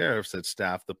sheriffs that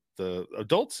staff the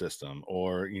adult system,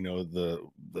 or you know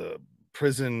the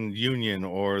prison union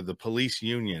or the police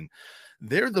union.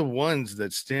 They're the ones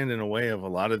that stand in the way of a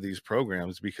lot of these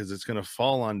programs because it's going to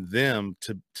fall on them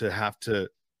to have to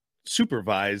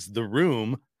supervise the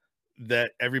room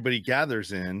that everybody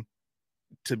gathers in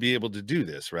to be able to do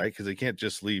this, right? Because they can't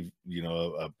just leave, you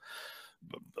know,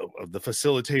 the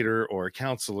facilitator or a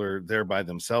counselor there by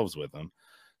themselves with them.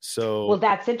 Well, So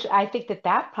that's it. I think that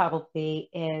that probably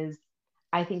is,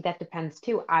 I think that depends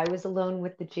too. I was alone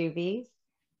with the juvies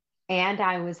and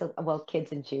I was, well,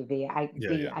 kids in juvie.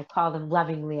 yeah. I call them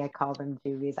lovingly, I call them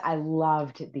juvies. I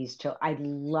loved these children. I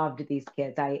loved these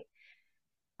kids. I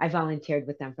volunteered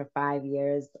with them for 5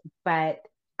 years, but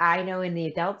I know in the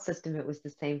adult system, it was the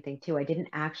same thing too. I didn't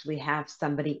actually have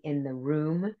somebody in the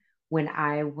room when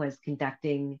I was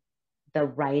conducting the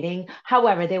writing.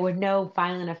 However, there were no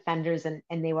violent offenders and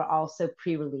they were also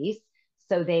pre-release.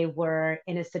 So they were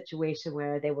in a situation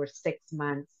where they were 6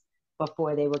 months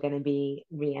before they were going to be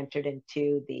re-entered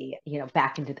into the, you know,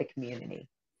 back into the community,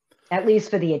 at least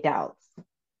for the adults.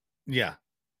 Yeah.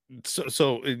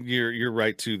 So you're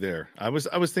right too there. I was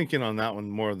thinking on that one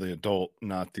more of the adult,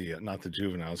 not the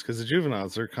juveniles, because the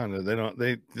juveniles are kind of,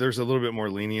 they there's a little bit more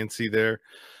leniency there,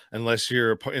 unless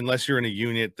you're in a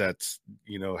unit that's,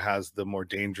 you know, has the more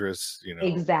dangerous, you know,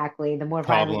 Exactly. The more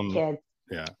violent problem. kids.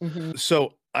 Yeah. Mm-hmm.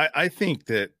 So I think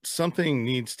that something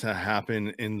needs to happen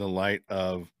in the light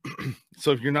of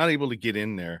so if you're not able to get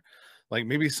in there, like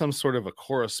maybe some sort of a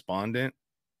correspondent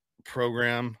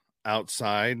program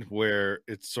outside where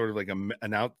it's sort of like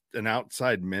an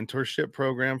outside mentorship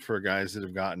program for guys that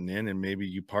have gotten in, and maybe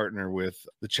you partner with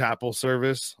the chapel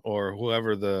service or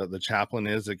whoever the chaplain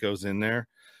is that goes in there,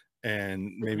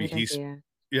 and maybe Great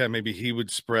idea. maybe he would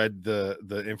spread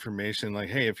the information like,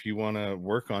 hey, if you want to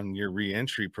work on your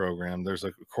reentry program, there's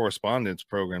a correspondence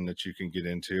program that you can get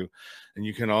into, and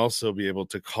you can also be able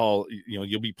to call, you know,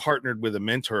 you'll be partnered with a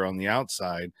mentor on the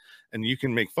outside, and you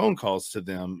can make phone calls to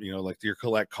them, you know, like your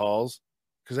collect calls,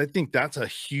 because I think that's a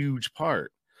huge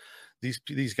part.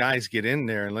 These guys get in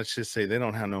there, and let's just say they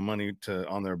don't have no money to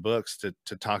on their books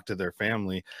to talk to their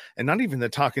family, and not even the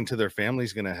talking to their family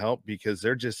is going to help because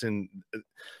they're just in,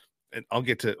 and I'll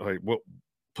get to, all right, well,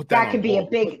 put that That on could be a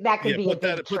hold. big, that could be a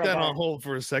big Put that on trigger. hold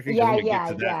for a second because I'm Yeah,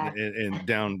 gonna get to yeah, that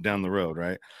yeah. and down the road,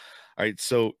 right? All right,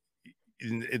 so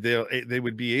they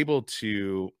would be able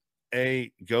to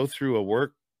go through a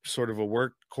work sort of a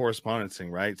work correspondencing,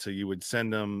 right? So you would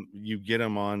send them, you get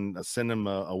them on, send them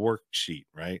a worksheet,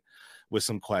 right, with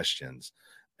some questions,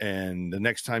 and the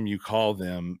next time you call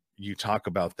them, you talk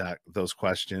about those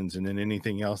questions, and then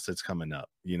anything else that's coming up,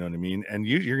 you know what I mean? And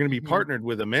you're going to be Mhm. partnered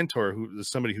with a mentor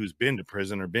somebody who's been to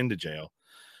prison or been to jail,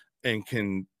 and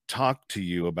can talk to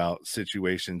you about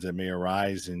situations that may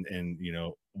arise and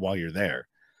while you're there,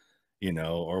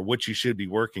 or what you should be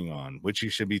working on, what you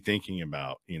should be thinking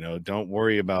about. Don't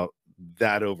worry about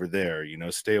that over there.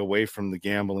 Stay away from the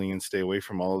gambling and stay away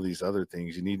from all of these other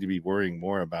things. You need to be worrying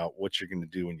more about what you're going to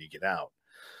do when you get out.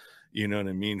 You know what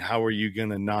I mean? How are you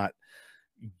going to not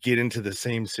get into the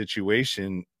same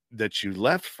situation that you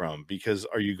left from? Because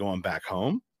are you going back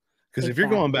home? Because Exactly.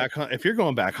 if you're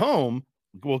going back home,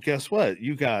 well, guess what?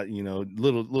 You got,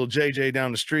 little JJ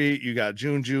down the street. You got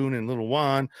June and little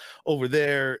Juan over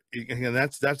there. And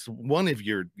that's one of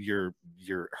your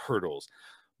hurdles.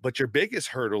 But your biggest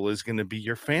hurdle is going to be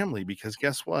your family, because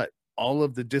guess what? All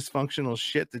of the dysfunctional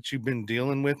shit that you've been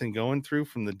dealing with and going through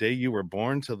from the day you were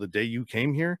born till the day you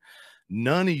came here,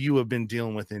 none of you have been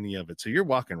dealing with any of it. So you're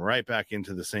walking right back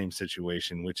into the same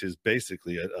situation, which is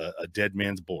basically a dead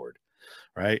man's board,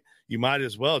 right? You might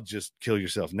as well just kill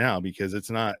yourself now, because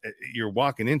you're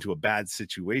walking into a bad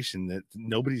situation that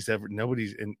nobody's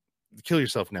and kill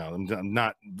yourself now. I'm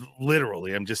not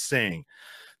literally, I'm just saying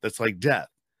that's like death.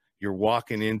 You're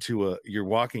walking into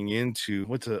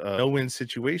what's a no-win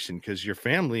situation, because your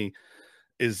family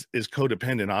is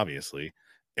codependent, obviously,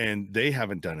 and they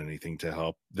haven't done anything to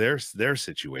help their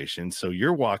situation. So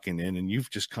you're walking in and you've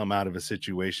just come out of a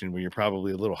situation where you're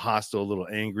probably a little hostile, a little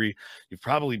angry. You've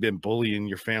probably been bullying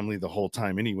your family the whole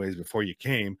time anyways before you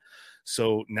came.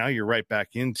 So now you're right back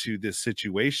into this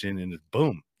situation, and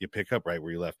boom, you pick up right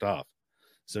where you left off.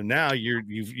 So now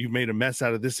you've made a mess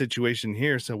out of this situation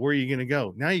here. So where are you going to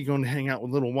go? Now you're going to hang out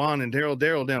with little Juan and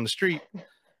Daryl down the street,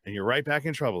 and you're right back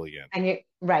in trouble again. And you're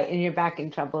right, and you're back in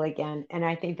trouble again. And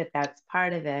I think that that's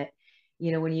part of it.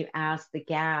 When you ask the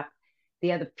gap,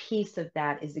 the other piece of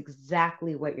that is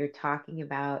exactly what you're talking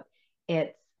about.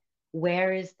 It's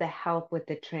where is the help with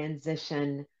the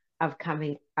transition of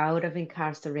coming out of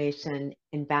incarceration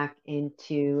and back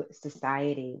into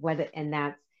society, and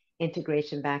that's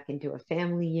integration back into a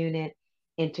family unit,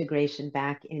 integration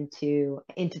back into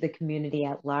the community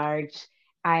at large.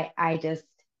 I just,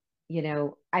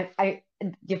 I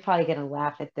you're probably going to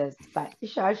laugh at this, but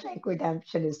Shawshank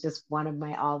Redemption is just one of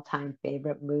my all-time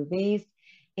favorite movies.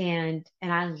 And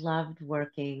I loved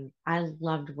working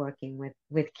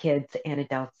with kids and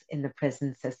adults in the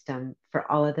prison system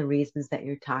for all of the reasons that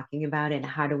you're talking about, and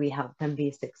how do we help them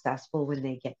be successful when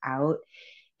they get out.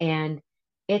 And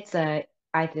it's a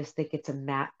I just think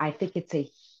I think it's a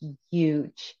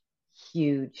huge,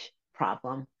 huge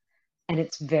problem. And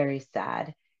it's very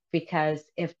sad, because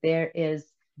if there is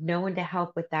no one to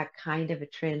help with that kind of a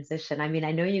transition, I mean,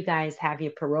 I know you guys have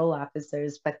your parole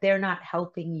officers, but they're not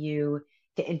helping you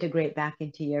to integrate back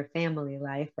into your family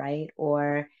life, right?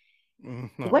 Or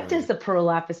Not what does really. the parole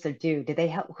officer do? Do they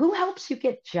help? Who helps you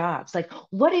get jobs? Like,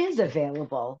 what is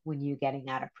available when you're getting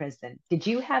out of prison? Did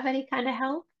you have any kind of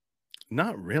help?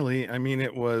 Not really. I mean,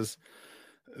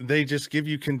 they just give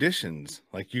you conditions,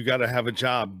 like you got to have a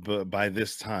job by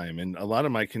this time. And a lot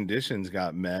of my conditions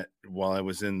got met while I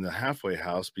was in the halfway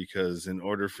house, because in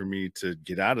order for me to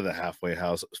get out of the halfway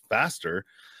house faster,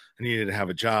 I needed to have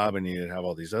a job. I needed to have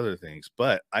all these other things.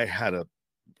 But I had a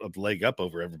leg up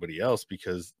over everybody else,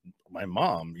 because my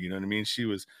mom, you know what I mean?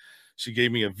 She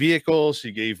gave me a vehicle.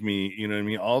 She gave me, you know what I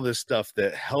mean? All this stuff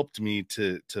that helped me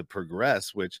to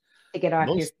progress, which To get off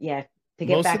your, most yeah, to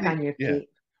get most of back the on your yeah, feet.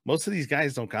 most of these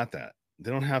guys don't got that.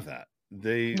 They don't have that. What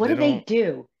They do they don't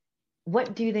do?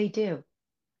 What do they do?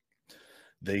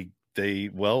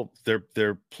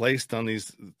 they're placed on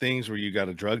these things where you got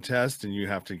a drug test and you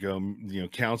have to go,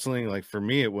 counseling. Like for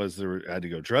me, I had to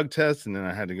go drug test, and then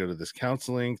I had to go to this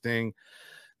counseling thing.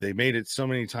 They made it so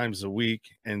many times a week,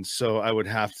 and so I would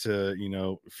have to,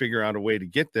 figure out a way to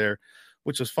get there,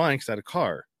 which was fine because I had a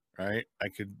car, right? I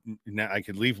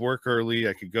could leave work early.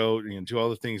 I could go, do all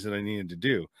the things that I needed to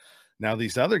do. Now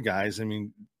these other guys, I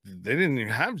mean, they didn't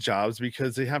even have jobs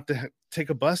because they have to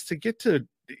take a bus to get to,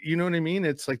 you know what I mean?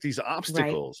 It's like these Right.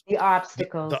 obstacles. The The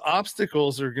obstacles.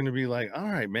 obstacles are going to be like, all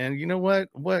right, man, you know what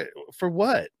for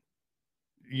what,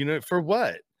 for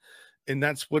what? And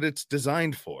that's what it's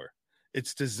designed for.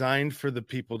 It's designed for the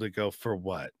people to go, for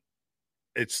what?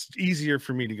 It's easier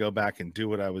for me to go back and do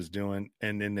what I was doing,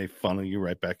 and then they funnel you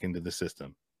right back into the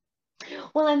system.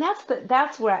 Well, and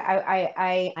that's where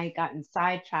I gotten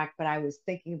sidetracked, but I was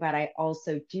thinking about, I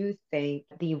also do think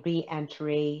the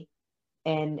reentry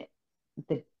and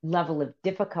the level of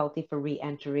difficulty for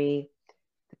reentry,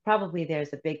 probably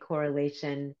there's a big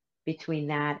correlation between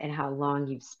that and how long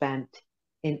you've spent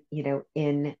in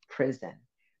prison,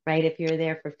 right? If you're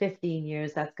there for 15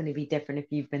 years, that's going to be different if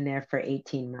you've been there for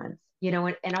 18 months.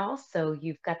 And also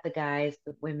you've got the guys,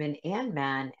 the women and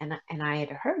men, and I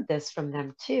had heard this from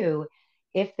them too.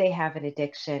 If they have an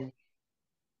addiction,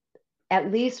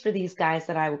 at least for these guys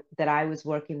that I was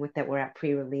working with that were at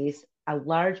pre-release, a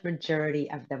large majority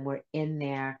of them were in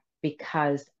there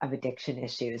because of addiction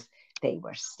issues. They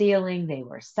were stealing, they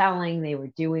were selling, they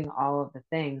were doing all of the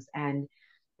things. And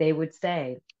they would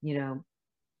say,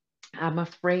 I'm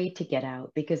afraid to get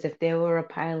out because if there were a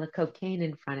pile of cocaine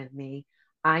in front of me,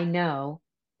 I know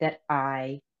that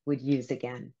I would use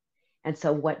again. And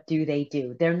so what do?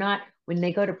 They're not, when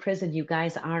they go to prison, you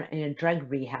guys aren't in a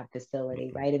drug rehab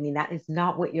facility, right? I mean, that is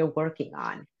not what you're working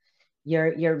on.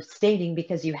 You're stating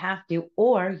because you have to,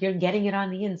 or you're getting it on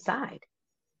the inside.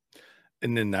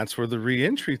 And then that's where the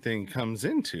reentry thing comes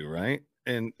into, right?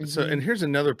 And so, and Mm-hmm. here's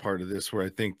another part of this where I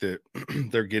think that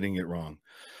they're getting it wrong.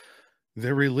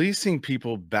 They're releasing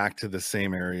people back to the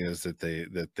same areas that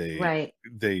Right.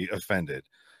 they offended.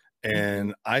 Mm-hmm.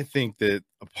 And I think that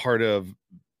a part of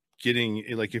getting,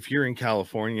 like, if you're in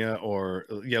California, or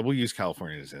yeah, we'll use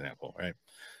California as an example, right?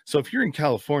 So if you're in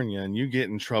California and you get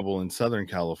in trouble in Southern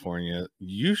California,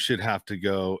 you should have to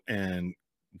go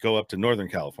up to Northern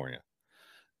California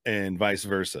and vice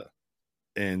versa.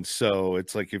 And so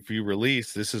it's like, if you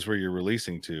release, this is where you're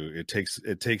releasing to. It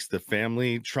takes the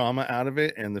family trauma out of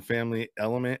it and the family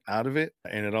element out of it,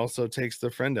 and it also takes the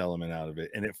friend element out of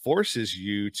it, and it forces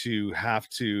you to have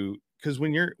to, because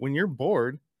when you're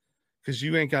bored, because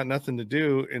you ain't got nothing to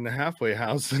do in the halfway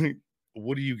house,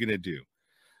 what are you gonna do?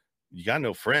 You got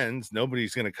no friends.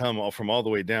 Nobody's gonna come from all the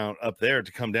way down up there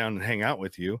to come down and hang out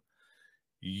with you.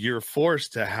 You're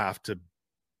forced to have to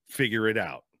figure it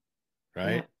out, Yeah.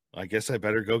 right? I guess I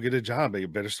better go get a job. I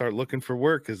better start looking for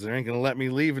work because they ain't gonna let me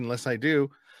leave unless I do.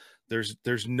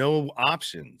 There's no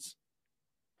options.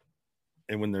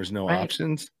 And when there's no Right.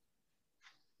 options,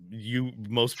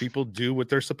 most people do what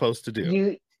they're supposed to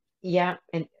do. Yeah.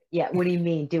 And yeah, what do you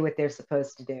mean do what they're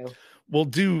supposed to do? Well,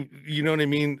 you know what I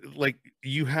mean? Like,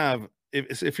 you have,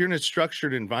 if you're in a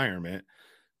structured environment,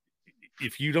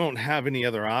 if you don't have any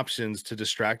other options to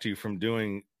distract you from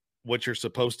doing what you're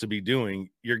supposed to be doing,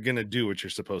 you're gonna do what you're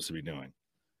supposed to be doing.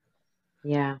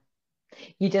 Yeah.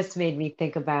 You just made me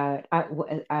think about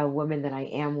a woman that I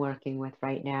am working with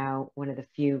right now. One of the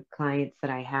few clients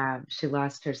that I have, she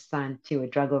lost her son to a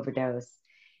drug overdose.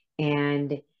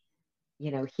 And,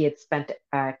 he had spent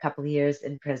a couple of years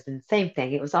in prison. Same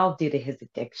thing. It was all due to his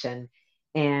addiction.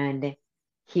 And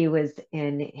he was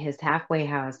in his halfway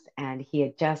house and he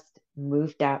had just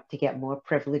moved out to get more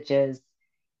privileges.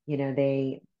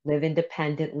 They live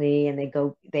independently and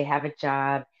they have a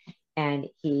job, and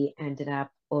he ended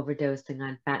up overdosing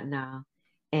on fentanyl.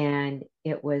 And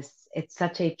it's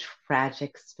such a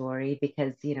tragic story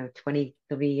because,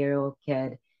 23-year-old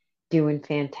kid doing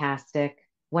fantastic.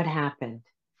 What happened?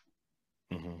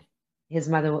 Mm-hmm. His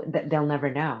mother, they'll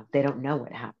never know. They don't know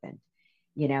what happened.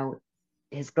 You know,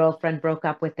 his girlfriend broke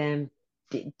up with him.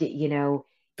 That Did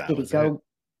he was it. go?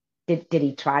 Did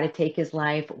he try to take his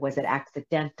life? Was it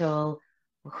accidental?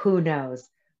 Who knows?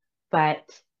 But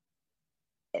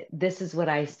this is what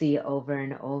I see over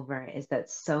and over is that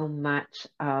so much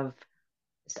of,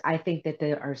 I think that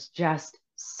there are just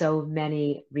so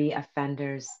many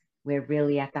reoffenders where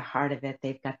really at the heart of it,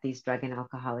 they've got these drug and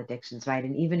alcohol addictions, right?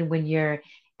 And even when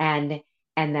and,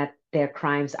 and that their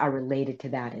crimes are related to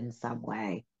that in some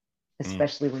way, Mm.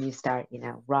 especially when you start,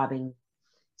 robbing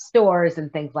stores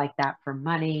and things like that for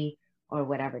money or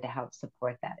whatever to help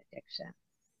support that addiction.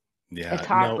 It's Yeah, no,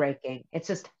 heartbreaking. It's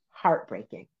just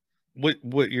heartbreaking.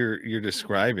 what you're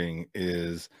describing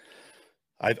is,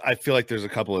 I feel like there's a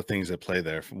couple of things at play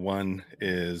there. One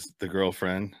is the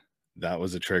girlfriend, that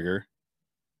was a trigger,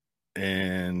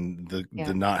 and the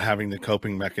Yeah. not having the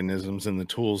coping mechanisms and the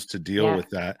tools to deal Yeah. with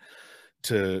that,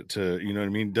 to you know what I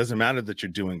mean? It doesn't matter that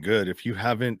you're doing good if you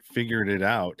haven't figured it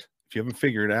out. If you haven't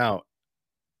figured out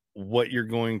what you're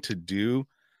going to do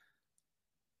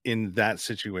in that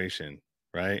situation,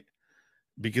 right?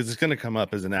 Because it's going to come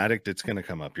up as an addict. It's going to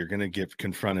come up. You're going to get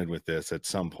confronted with this at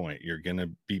some point. You're going to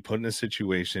be put in a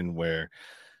situation where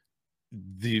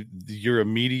your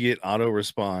immediate auto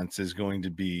response is going to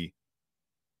be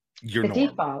your The norm,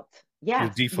 default. the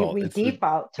Yes. default. We It's the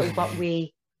default to what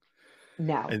we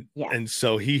know. and Yes. and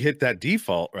so he hit that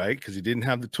default, right? Because he didn't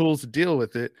have the tools to deal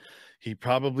with it. He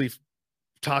probably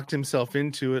talked himself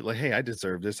into it, like, hey, I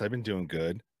deserve this. I've been doing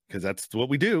good, because that's what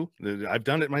we do. I've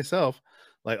done it myself.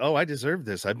 Like, oh, I deserve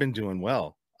this. I've been doing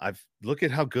well. I've Look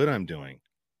at how good I'm doing.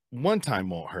 One time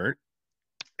won't hurt.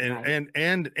 And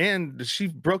Right. and she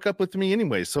broke up with me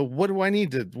anyway. So why do I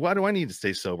need to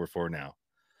stay sober for now?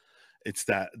 It's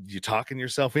that you're talking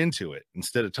yourself into it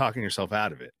instead of talking yourself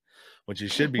out of it. What you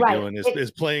should be Right. doing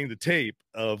is playing the tape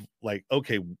of like,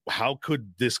 okay, how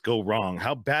could this go wrong?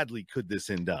 How badly could this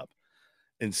end up?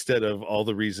 Instead of all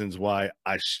the reasons why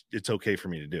it's okay for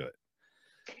me to do it.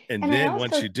 And then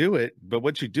once you do it,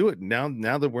 now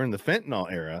that we're in the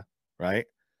fentanyl era, right?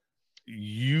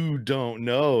 You don't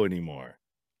know anymore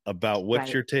about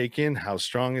what you're taking, how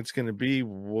strong it's going to be,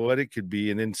 what it could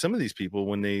be. And then some of these people,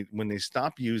 when they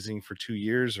stop using for 2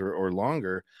 years or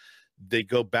longer, they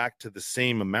go back to the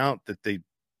same amount that they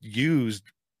used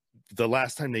the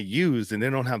last time they used, and they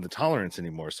don't have the tolerance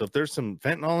anymore. So if there's some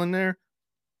fentanyl in there,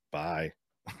 bye.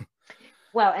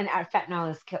 Well, and our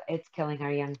fentanyl it's killing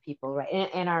our young people, right?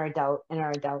 And our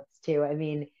adults too. I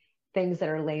mean, things that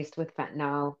are laced with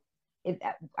fentanyl.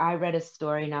 I read a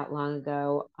story not long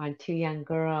ago on two young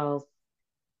girls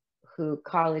who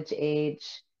college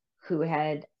age who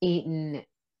had eaten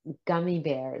gummy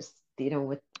bears,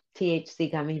 with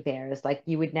THC gummy bears. Like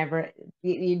you would never,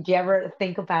 you'd ever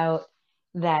think about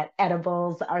that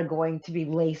edibles are going to be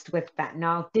laced with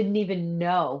fentanyl? Didn't even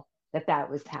know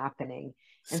that was happening.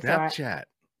 And Snapchat.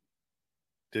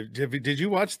 Did you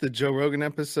watch the Joe Rogan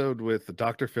episode with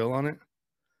Dr. Phil on it?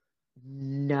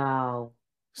 No.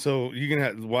 So you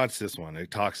can watch this one.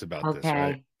 It talks about this,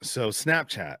 right? So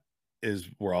Snapchat is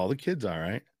where all the kids are,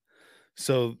 right?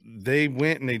 So they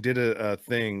went and they did a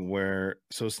thing where,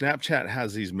 so Snapchat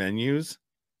has these menus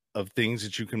of things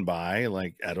that you can buy,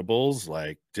 like edibles,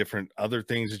 like different other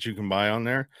things that you can buy on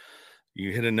there.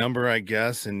 You hit a number, I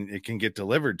guess, and it can get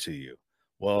delivered to you.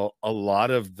 Well, a lot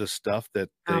of the stuff that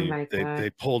they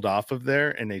pulled off of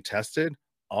there and they tested,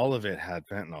 all of it had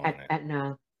fentanyl in it.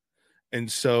 Fentanyl.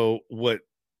 And so what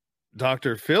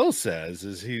Dr. Phil says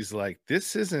is, he's like,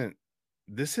 this isn't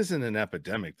an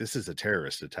epidemic. This is a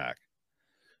terrorist attack,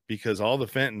 because all the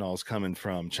fentanyl is coming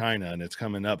from China and it's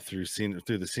coming up through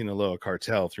the Sinaloa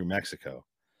cartel through Mexico.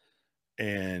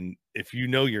 And if you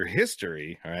know your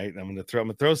history, all right, I'm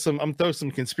gonna throw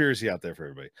some conspiracy out there for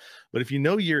everybody. But if you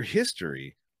know your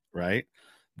history, right,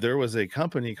 there was a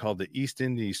company called the East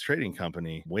Indies Trading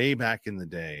Company way back in the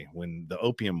day when the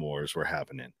opium wars were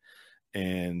happening,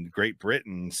 and Great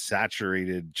Britain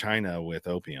saturated China with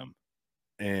opium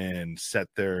and set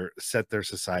their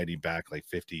society back like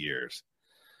 50 years.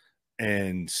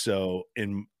 And so,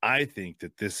 I think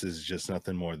that this is just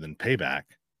nothing more than payback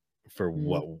for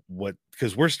what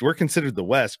because we're considered the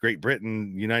West. Great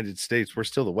Britain, United States, we're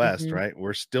still the West, right?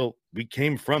 We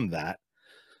came from that,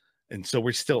 and so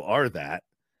we still are that.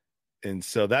 And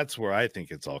so that's where I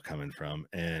think it's all coming from.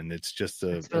 And it's just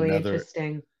really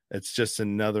interesting. It's just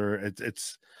another,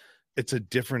 it's a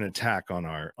different attack on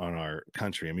our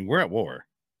country. I mean, we're at war,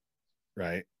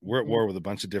 right? We're at war with a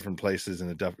bunch of different places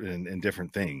and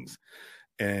different things.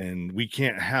 And we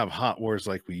can't have hot wars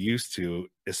like we used to,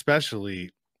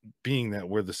 especially being that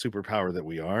we're the superpower that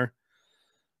we are.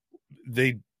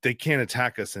 They can't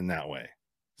attack us in that way.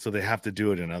 So they have to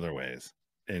do it in other ways.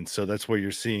 And so that's where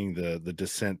you're seeing the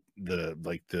dissent, the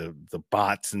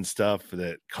bots and stuff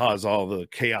that cause all the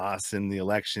chaos in the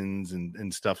elections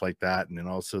and stuff like that. And then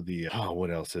also what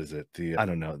else is it? I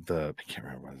don't know, I can't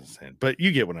remember what I was saying, but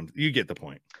you get the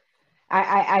point.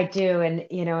 I do. And,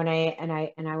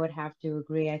 and I would have to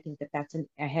agree. I think that's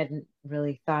I hadn't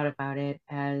really thought about it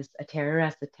as a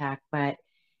terrorist attack, but,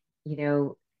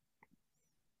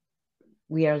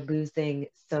 we are losing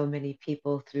so many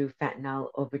people through fentanyl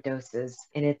overdoses,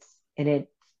 and it's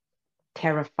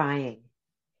terrifying,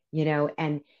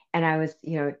 and I was,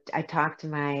 I talked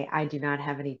to I do not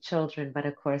have any children, but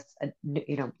of course,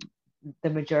 the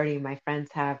majority of my friends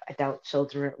have adult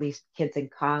children, or at least kids in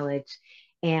college.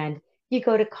 And you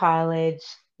go to college,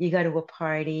 you go to a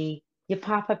party, you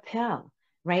pop a pill,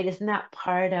 right? Isn't that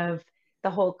part of the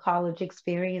whole college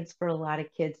experience for a lot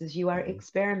of kids, is you are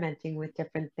experimenting with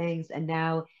different things. And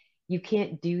now you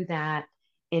can't do that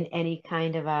in any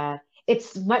kind of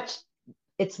it's much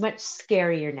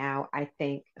scarier now, I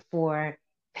think, for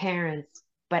parents,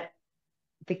 but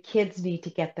the kids need to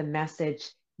get the message.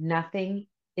 Nothing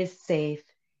is safe.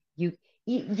 You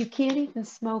can't even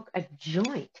smoke a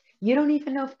joint. You don't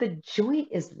even know if the joint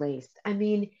is laced. I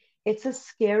mean, it's a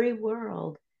scary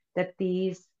world that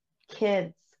these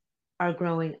kids are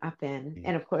growing up in.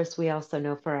 And of course, we also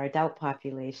know for our adult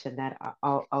population that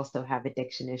also have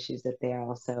addiction issues, that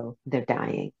they're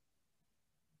dying.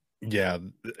 Yeah,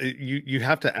 you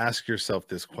have to ask yourself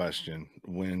this question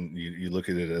when you look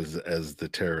at it as the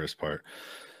terrorist part.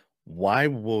 Why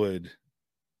would,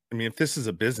 I mean, if this is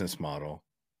a business model,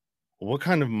 what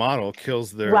kind of model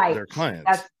kills their clients?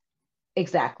 That's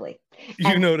exactly.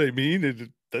 You know what I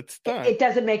mean? That's done. It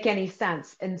doesn't make any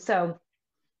sense. And so,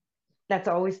 that's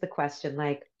always the question.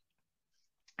 Like,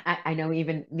 I know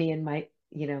even me and my,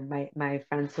 my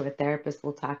friends who are therapists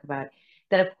will talk about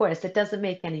that. Of course, it doesn't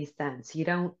make any sense. You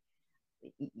don't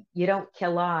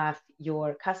kill off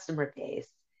your customer base,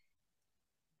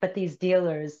 but these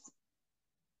dealers,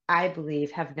 I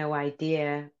believe, have no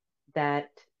idea that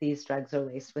these drugs are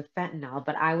laced with fentanyl.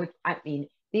 But I mean,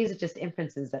 these are just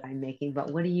inferences that I'm making.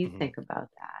 But what do you Mhm. think about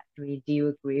that? I mean, do you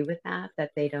agree with that?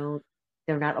 That they're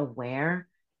not aware?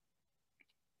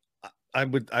 I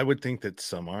would think that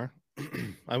some are.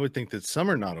 I would think that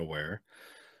some are not aware,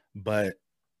 but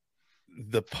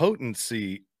the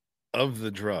potency of the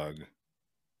drug,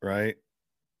 right?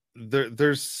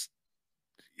 There's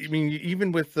I mean,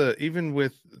 even with if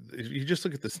you just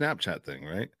look at the Snapchat thing,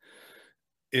 right?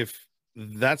 If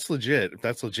if that's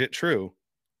legit true,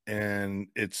 and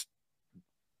it's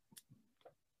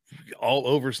all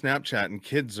over Snapchat and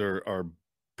kids are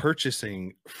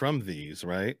purchasing from these,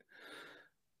 right?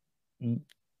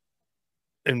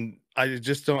 And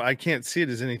I can't see it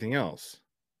as anything else.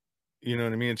 You know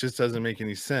what I mean? It just doesn't make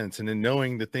any sense. And then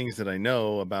knowing the things that I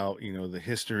know about, the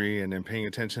history, and then paying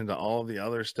attention to all the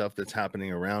other stuff that's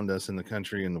happening around us in the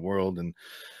country and the world, and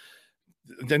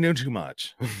I know too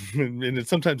much. And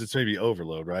sometimes it's maybe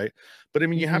overload, right? But I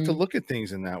mean, you have to Hmm. look at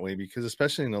things in that way, because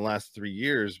especially in the last 3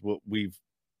 years, what we've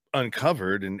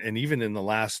uncovered, and even in the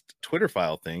last Twitter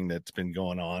file thing that's been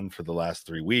going on for the last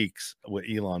 3 weeks, what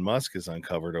Elon Musk has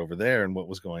uncovered over there and what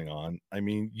was going on. I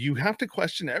mean, you have to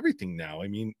question everything now. I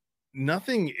mean,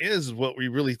 nothing is what we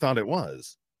really thought it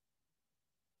was,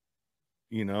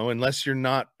 unless you're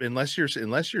stuck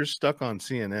on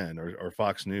CNN or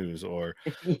Fox News or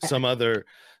Yeah. some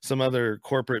other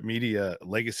corporate media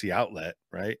legacy outlet,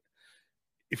 right?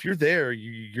 If you're there,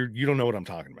 you don't know what I'm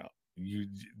talking about. You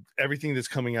Everything that's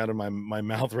coming out of my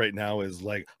mouth right now is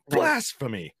like Right.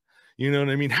 blasphemy. You know what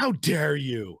I mean? How dare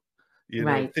you?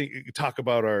 Right. Talk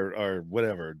about our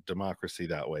whatever democracy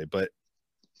that way. But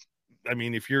I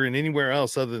mean, if you're in anywhere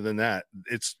else other than that,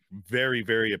 it's very,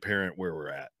 very apparent where we're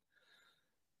at,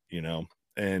 you know,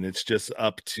 and it's just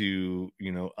up to,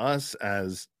 us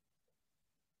as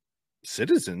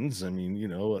citizens. I mean,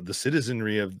 the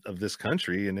citizenry of this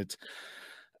country, and it's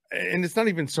not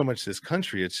even so much this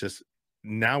country, it's just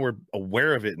now we're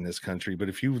aware of it in this country. But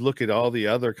if you look at all the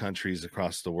other countries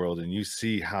across the world and you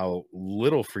see how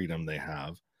little freedom they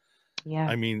have, Yeah.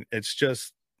 I mean, it's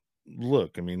just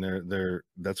look, I mean, they're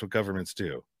that's what governments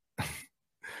do.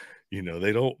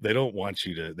 They don't want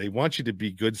you to, they want you to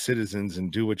be good citizens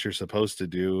and do what you're supposed to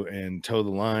do and toe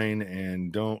the line,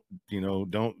 and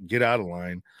don't get out of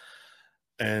line.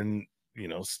 And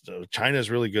so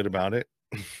China's really good about it.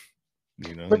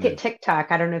 Look And at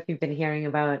TikTok. I don't know if you've been hearing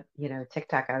about,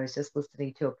 TikTok. I was just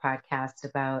listening to a podcast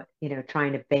about,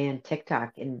 trying to ban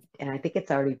TikTok, and I think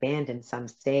it's already banned in some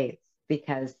states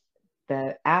because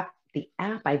the app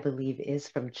I believe is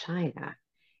from China.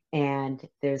 And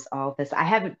there's all this. I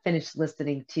haven't finished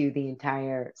listening to the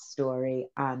entire story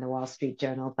on the Wall Street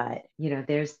Journal, but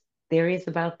there's theories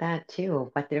about that too,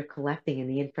 what they're collecting and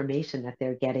the information that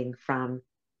they're getting from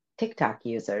TikTok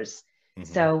users. Mhm.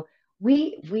 So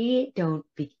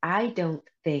I don't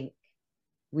think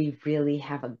we really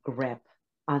have a grip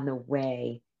on the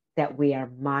way that we are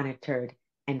monitored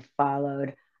and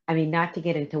followed. I mean, not to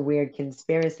get into weird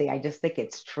conspiracy, I just think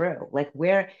it's true. Like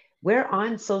we're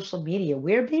on social media,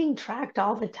 we're being tracked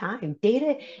all the time.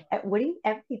 Data every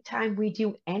time we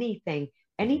do anything, Mhm.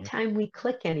 anytime we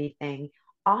click anything,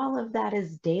 all of that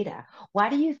is data. Why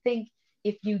do you think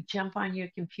if you jump on your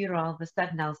computer, all of a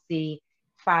sudden I'll see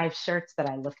 5 shirts that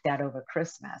I looked at over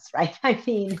Christmas, right? I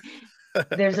mean,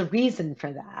 there's a reason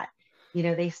for that.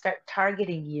 They start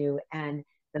targeting you and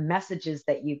the messages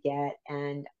that you get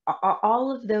and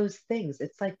all of those things.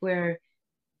 It's like I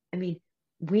mean,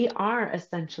 we are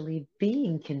essentially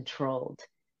being controlled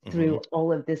Mhm. through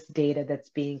all of this data that's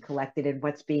being collected and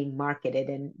what's being marketed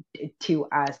and to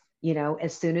us,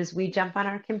 as soon as we jump on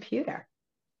our computer.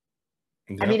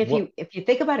 I Yeah. mean, if you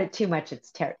think about it too much,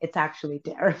 it's actually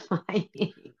terrifying.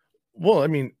 Well, I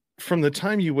mean, from the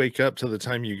time you wake up to the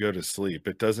time you go to sleep,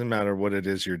 it doesn't matter what it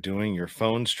is you're doing. Your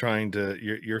phone is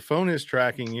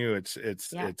tracking you. It's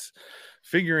it's Yeah, it's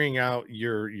figuring out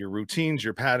your routines,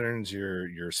 your patterns,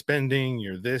 your spending,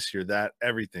 your this, your that,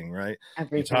 everything, right?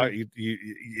 You talk everything. you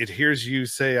it hears you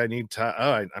say, I need to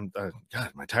oh I'm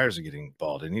God, my tires are getting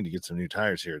bald. I need to get some new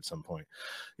tires here at some point.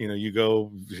 You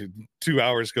go 2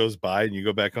 hours goes by and you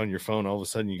go back on your phone, all of a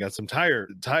sudden you got some tire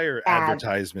Ads.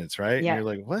 advertisements, right? And Yeah. you're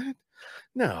like, what?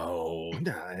 No,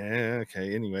 nah,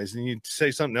 okay. Anyways, and you say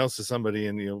something else to somebody,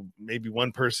 and maybe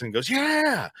one person goes,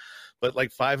 yeah, but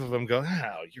like five of them go,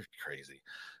 oh, you're crazy,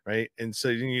 right? And so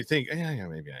then you think, yeah, yeah,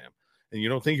 maybe I am. and you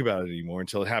don't think about it anymore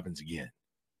until it happens again,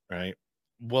 right?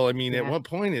 Well, I mean, at what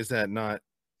point is that not?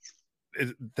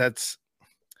 That's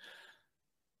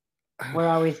We're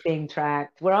always being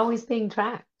tracked. We're always being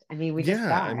tracked. I mean, we just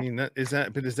yeah. I are. mean, but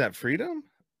is that freedom?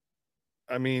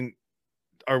 I mean,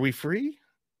 are we free?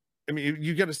 I mean,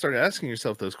 you got to start asking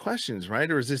yourself those questions, right?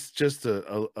 Or is this just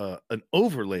an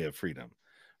overlay of freedom,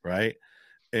 right?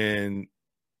 And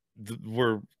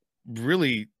we're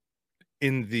really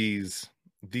in these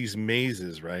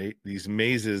mazes, right? These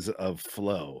mazes of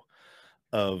flow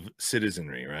of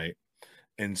citizenry, right?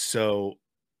 And so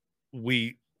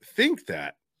we think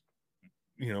that,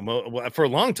 for a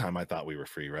long time I thought we were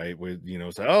free, right? With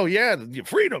say, oh yeah,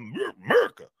 freedom,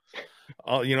 America,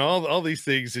 all these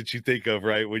things that you think of,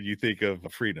 right, when you think of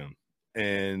freedom.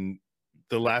 And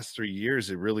the last 3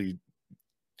 years it really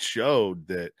showed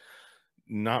that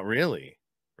not really,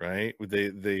 right?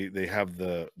 They have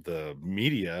the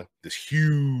media, this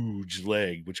huge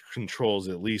leg which controls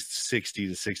at least 60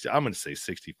 to 60, I'm going to say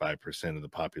 65% of the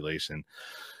population.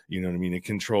 You know what I mean? It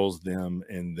controls them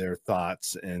and their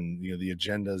thoughts, and the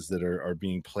agendas that are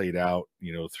being played out,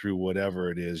 through whatever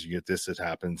it is. You get this, it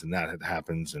happens, and that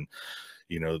happens, and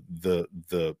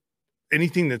the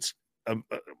anything that's a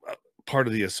part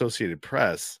of the Associated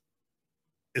Press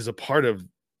is a part of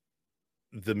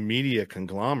the media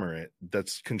conglomerate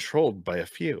that's controlled by a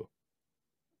few,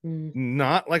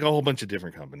 not like a whole bunch of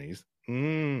different companies.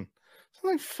 It's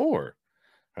like four,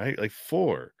 right? Like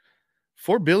four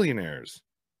billionaires,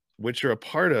 which are a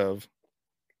part of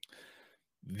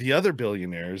the other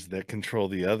billionaires that control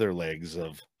the other legs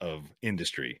of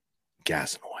industry,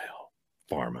 gas and oil,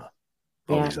 pharma,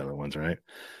 all these other ones, right?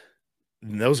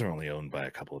 And those are only owned by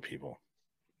a couple of people,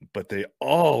 but they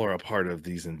all are a part of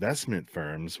these investment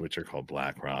firms, which are called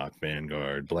BlackRock,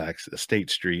 Vanguard,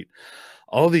 State Street.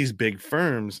 All these big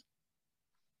firms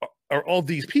are all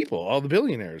these people, all the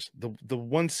billionaires, the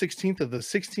 1/16 of the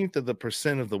 16th of the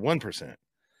percent of the 1%.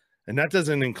 And that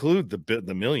doesn't include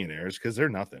the millionaires, because they're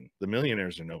nothing. The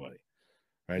millionaires are nobody,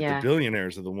 right? The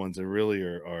billionaires are the ones that really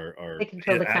are They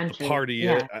control the at the country. party.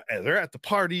 They're at the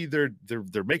party.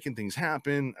 They're making things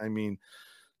happen. I mean,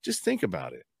 just think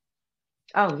about it.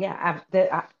 Oh yeah,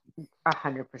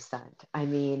 100%. I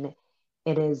mean,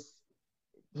 it is.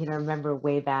 Remember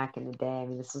way back in the day, I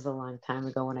mean, this was a long time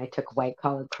ago when I took white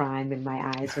collar crime and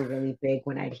my eyes were really big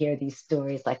when I'd hear these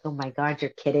stories like, oh my God,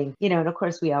 you're kidding. And of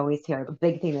course, we always hear a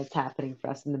big thing that's happening for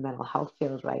us in the mental health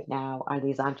field right now are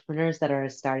these entrepreneurs that are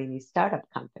starting these startup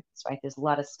companies, right? There's a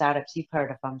lot of startups. You've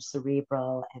heard of them,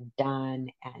 Cerebral and Done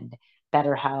and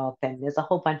BetterHelp. And there's a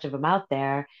whole bunch of them out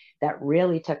there that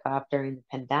really took off during the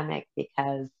pandemic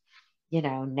because,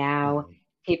 now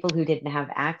people who didn't have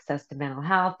access to mental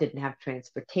health, didn't have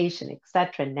transportation,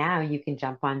 etc. Now you can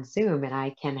jump on Zoom and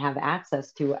I can have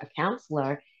access to a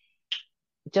counselor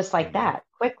just like that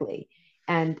quickly.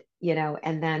 And,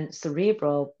 and then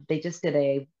Cerebral, they just did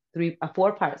a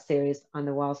 4-part series on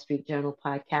the Wall Street Journal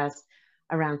podcast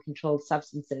around controlled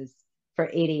substances for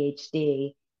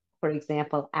ADHD, for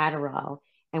example, Adderall.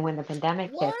 And when the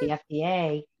pandemic hit, the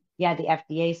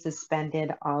FDA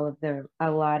suspended a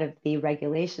lot of the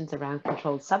regulations around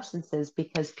controlled substances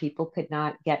because people could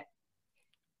not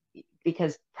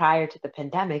because prior to the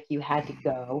pandemic, you had to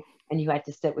go and you had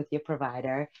to sit with your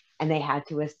provider and they had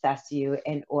to assess you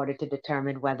in order to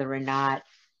determine whether or not,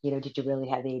 did you really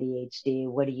have ADHD?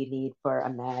 What do you need for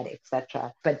a med,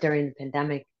 etc. But during the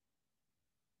pandemic,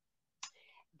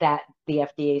 that the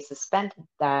FDA suspended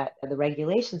the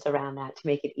regulations around that to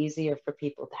make it easier for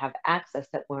people to have access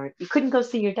you couldn't go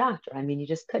see your doctor. I mean, you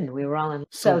just couldn't. We were all in.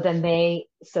 So then the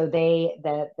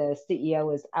CEO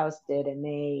was ousted and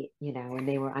they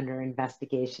were under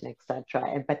investigation,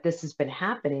 etc. But this has been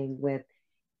happening with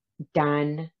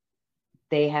Done.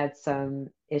 They had some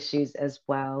issues as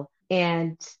well.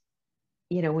 And,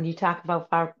 when you talk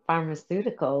about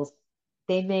pharmaceuticals,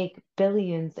 they make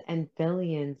billions and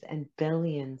billions and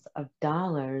billions of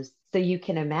dollars. So you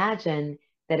can imagine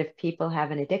that if people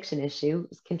have an addiction issue,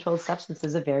 controlled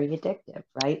substances are very addictive,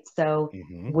 right? So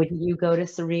wouldn't you go to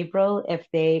Cerebral if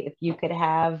you could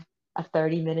have a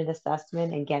 30-minute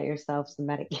assessment and get yourself some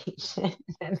medication?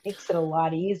 That makes it a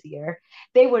lot easier.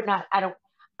 They were not,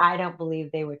 I don't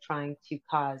believe they were trying to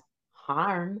cause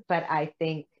harm, but I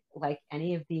think like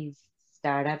any of these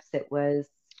startups,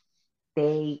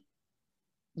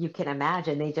 you can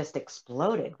imagine they just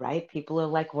exploded, right? People are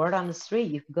like, word on the street,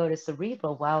 you can go to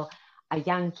Cerebral. Well, a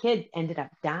young kid ended up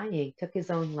dying, took his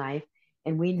own life.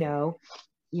 And we know,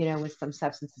 with some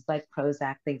substances like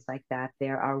Prozac, things like that,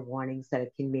 there are warnings that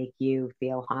it can make you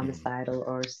feel homicidal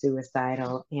or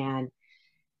suicidal. And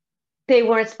they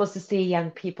weren't supposed to see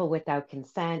young people without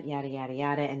consent, yada, yada,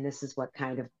 yada. And this is what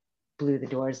kind of blew the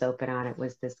doors open on it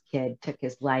was this kid took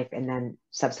his life. And then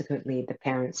subsequently the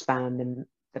parents found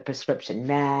the prescription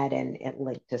med and it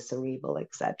linked to cerebral,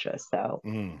 etc. So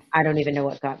Mm. I don't even know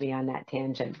what got me on that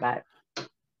tangent, but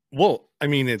Well, I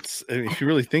mean, if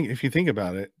you think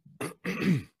about it,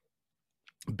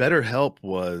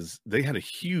 BetterHelp they had a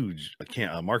huge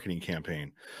marketing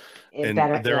campaign, it and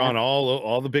better, they're yeah, on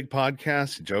all the big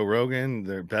podcasts. Joe Rogan,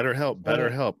 they're BetterHelp, they,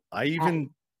 BetterHelp. uh,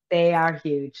 they are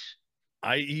huge.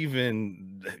 I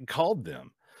even called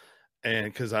them,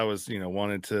 and because I was,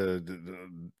 wanted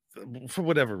to, for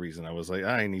whatever reason, I was like,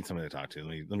 I need somebody to talk to.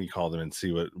 Let me call them and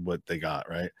see what they got,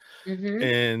 right? Hmm.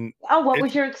 And Oh, what it's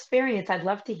was your experience? I'd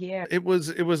love to hear. it was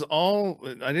all,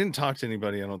 I didn't talk to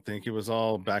anybody, I don't think. It was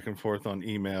all back and forth on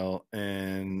email,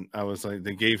 and I was like,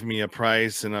 they gave me a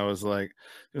price, and I was like,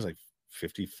 it was like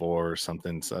 54 or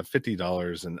something, so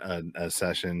 $50 a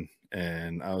session,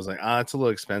 and I was like, it's a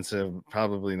little expensive,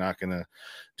 probably not gonna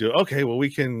do it. Okay, well, we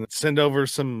can send over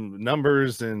some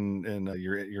numbers and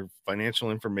your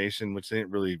financial information, which they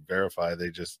didn't really verify. They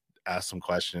just asked some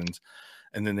questions,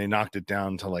 and then they knocked it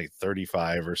down to like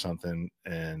 35 or something.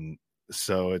 And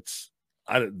so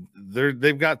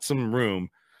they've got some room.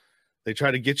 They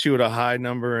try to get you at a high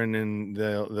number, and then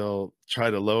they'll try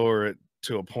to lower it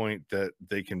to a point that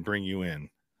they can bring you in.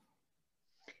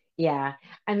 Yeah.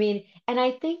 I mean, and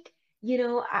I think,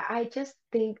 I just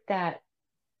think that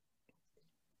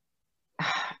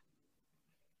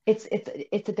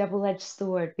it's a double-edged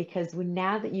sword because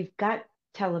now that you've got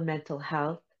telemental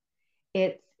health,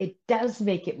 it does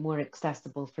make it more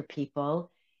accessible for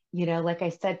people. Like I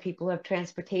said, people who have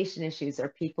transportation issues or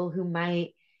people who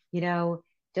might, you know,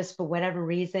 just for whatever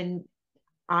reason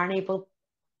aren't able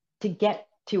to get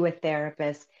to a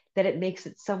therapist, that it makes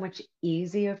it so much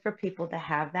easier for people to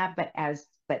have that. But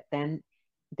then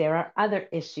there are other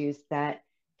issues that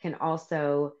can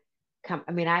also come.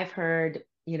 I mean, I've heard,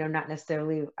 not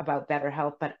necessarily about better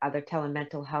health, but other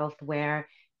telemental health where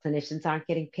clinicians aren't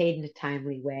getting paid in a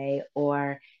timely way,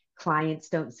 or clients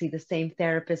don't see the same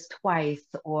therapist twice,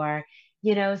 or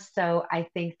so I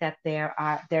think that there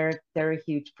are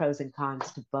huge pros and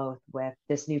cons to both with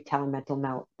this new telemental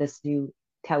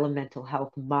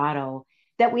health model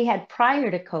that we had prior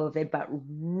to COVID, but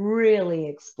really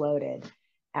exploded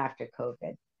after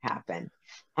COVID happened.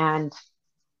 And,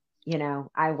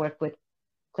 I work with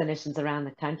clinicians around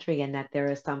the country, and that there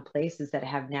are some places that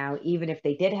have now, even if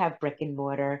they did have brick and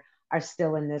mortar, are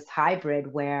still in this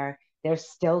hybrid where they're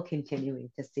still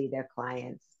continuing to see their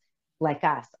clients like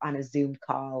us on a Zoom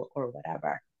call or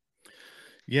whatever.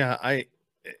 Yeah, that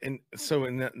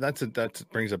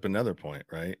brings up another point,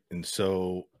 right? And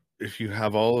so if you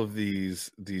have all of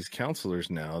these counselors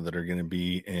now that are going to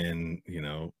be in,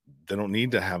 they don't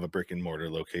need to have a brick and mortar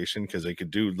location, because they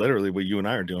could do literally what you and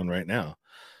I are doing right now.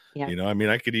 Yeah. I mean,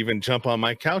 I could even jump on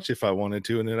my couch if I wanted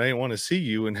to, and then I didn't want to see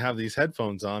you, and have these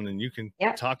headphones on, and you can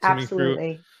Yep.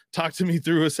 Absolutely. talk to me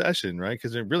through a session, right?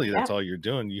 Because really, that's Yep. all you're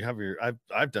doing.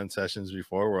 I've done sessions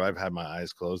before where I've had my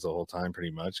eyes closed the whole time,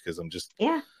 pretty much, because I'm just,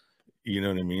 Yeah. you know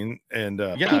what I mean? And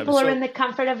yeah, People are in the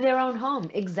comfort of their own home.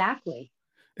 Exactly.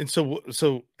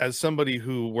 so as somebody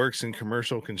who works in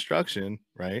commercial construction,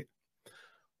 right?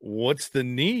 What's the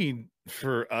need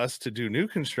for us to do new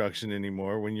construction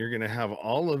anymore when you're going to have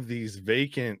all of these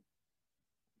vacant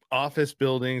office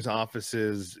buildings,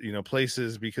 offices,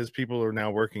 places, because people are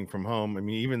now working from home? I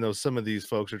mean, even though some of these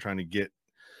folks are trying to get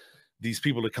these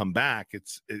people to come back,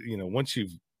 once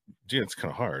you've, it's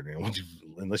kind of hard,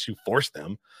 unless you force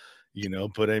them,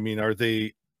 but I mean,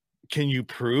 can you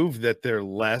prove that they're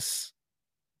less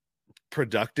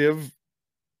productive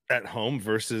at home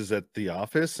versus at the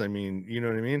office? I mean, you know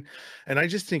what I mean? And I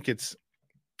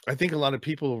think a lot of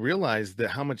people realize that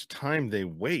how much time they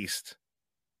waste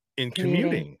in Commuting.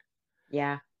 commuting.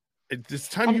 Yeah. It's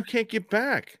time And you can't get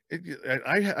back.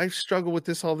 I struggle with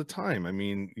this all the time. I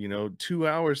mean, 2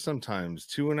 hours, sometimes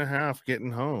 2.5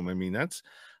 getting home. I mean, that's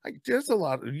a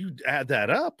lot. You add that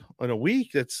up in a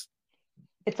week, that's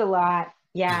it's a lot.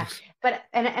 Yeah. But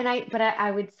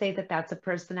I would say that that's a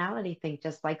personality thing,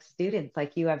 just like students.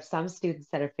 Like you have some students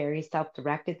that are very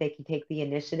self-directed. They can take the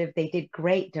initiative. They did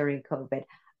great during COVID.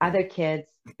 Other kids,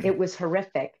 it was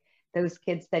horrific. Those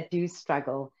kids that do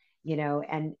struggle,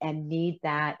 and need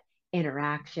that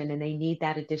interaction and they need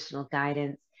that additional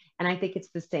guidance. And I think it's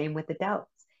the same with adults.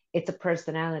 It's a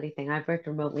personality thing. I've worked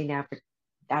remotely now for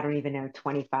I don't even know,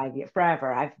 25 years,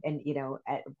 forever. I've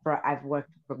worked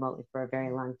remotely for a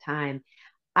very long time.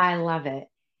 I love it.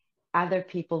 Other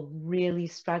people really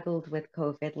struggled with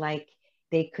COVID, like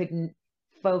they couldn't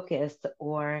focus,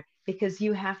 or because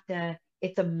you have to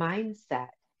it's a mindset.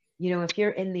 If you're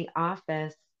in the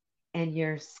office and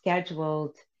you're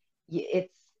scheduled,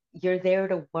 you're there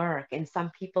to work. And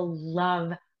some people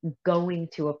love going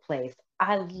to a place.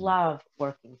 I love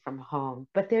working from home,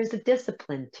 but there's a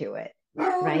discipline to it,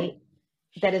 right?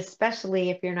 That especially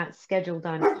if you're not scheduled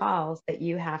on calls, that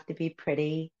you have to be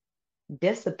pretty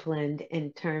disciplined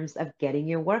in terms of getting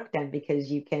your work done,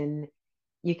 because you can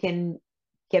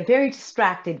get very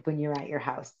distracted when you're at your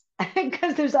house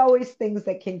because there's always things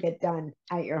that can get done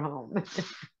at your home.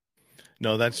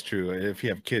 No, that's true. If you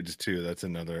have kids too, that's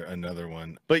another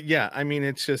one. But yeah, I mean,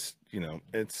 it's just,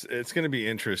 it's going to be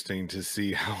interesting to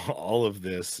see how all of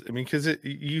this, I mean, because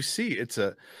you see,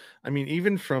 I mean,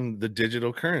 even from the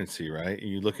digital currency, right?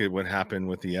 You look at what happened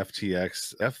with the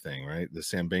FTX thing, right? The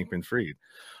Sam Bankman-Fried.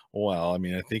 Well, I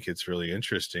mean, I think it's really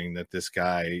interesting that this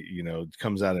guy,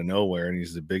 comes out of nowhere and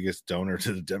he's the biggest donor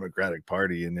to the Democratic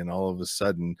Party. And then all of a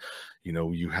sudden,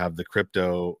 you have the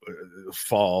crypto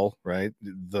fall, right?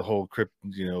 The whole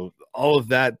all of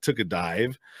that took a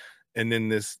dive. And then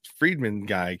this Friedman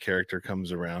guy character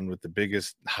comes around with the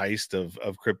biggest heist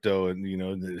of crypto and,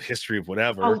 the history of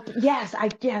whatever. Oh, yes.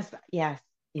 Yes. Yeah.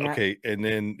 Okay. And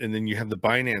then you have the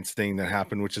Binance thing that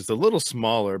happened, which is a little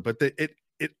smaller, but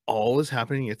it all is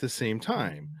happening at the same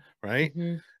time, right?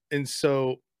 Mm-hmm. And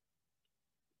so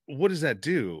what does that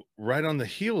do? Right on the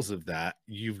heels of that,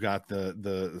 you've got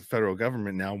the federal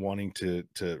government now wanting to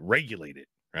regulate it,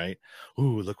 right?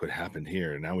 Ooh, look what happened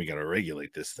here. Now we got to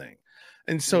regulate this thing.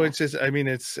 And so it's just, I mean,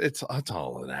 it's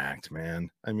all an act, man.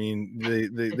 I mean,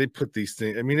 they put these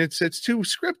things, I mean, it's too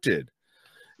scripted.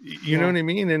 You know what I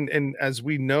mean? And as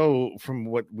we know from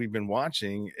what we've been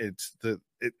watching,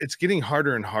 it's getting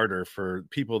harder and harder for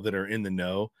people that are in the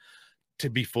know to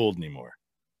be fooled anymore.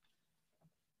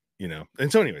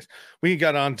 And so anyways, we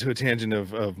got on to a tangent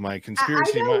of my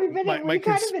conspiracy. I know, we've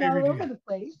kind of been all over the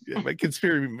place. My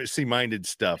conspiracy minded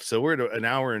stuff. So we're at an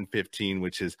hour and 15,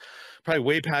 which is probably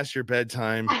way past your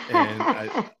bedtime. And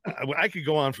I could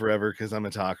go on forever because I'm a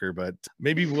talker, but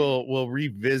maybe we'll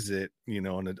revisit,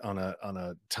 on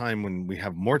a time when we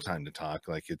have more time to talk,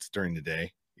 like it's during the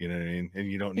day. You know what I mean?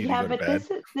 And you don't need to go to bed.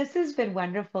 This has been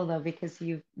wonderful though, because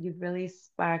you've really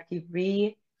sparked, you've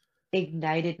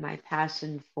reignited my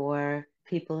passion for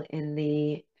people in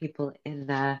the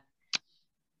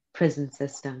prison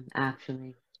system,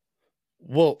 actually.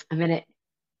 Well, I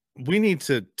we need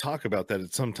to talk about that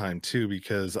at some time too,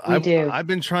 because I've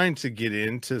been trying to get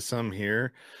into some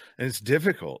here and it's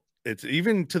difficult. It's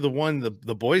even to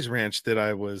the boys ranch that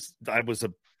I was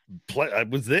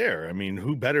there. I mean,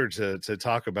 who better to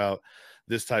talk about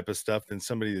this type of stuff than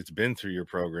somebody that's been through your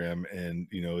program and,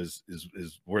 is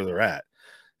where they're at.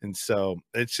 And so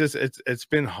it's just, it's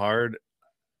been hard.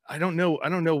 I don't know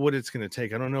what it's going to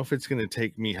take. I don't know if it's going to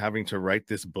take me having to write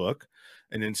this book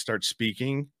and then start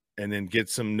speaking and then get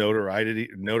some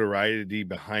notoriety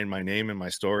behind my name and my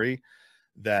story,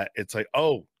 that it's like,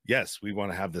 oh yes, we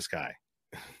want to have this guy.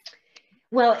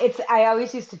 Well, I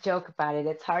always used to joke about it.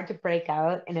 It's hard to break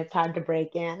out and it's hard to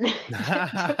break in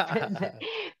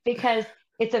because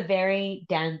it's a very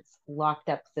dense, locked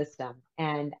up system.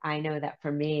 And I know that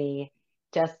for me,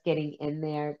 just getting in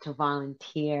there to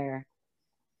volunteer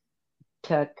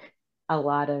took a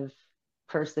lot of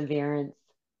perseverance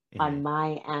on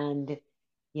my end.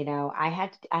 I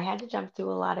had to jump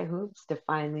through a lot of hoops to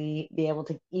finally be able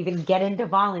to even get into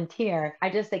volunteer.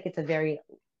 I just think it's a very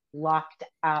locked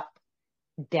up,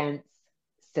 dense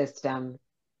system.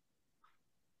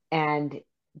 And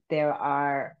there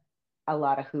are a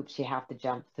lot of hoops you have to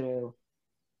jump through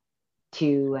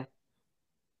to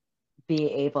be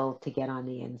able to get on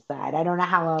the inside. I don't know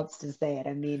how else to say it.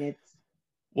 I mean,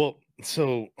 well,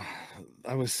 so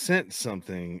I was sent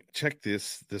something. Check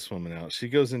this woman out. She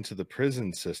goes into the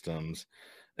prison systems,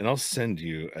 and I'll send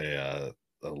you a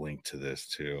link to this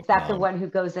too. Is that the one who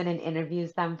goes in and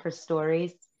interviews them for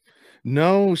stories?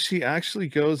 No, she actually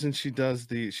goes and she does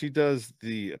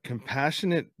the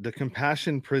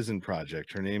Compassion Prison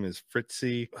Project. Her name is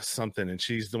Fritzy something, and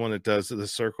she's the one that does the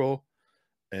circle.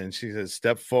 And she says,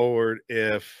 step forward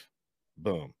if,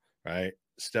 boom, right?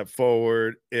 Step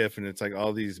forward if, and it's like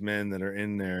all these men that are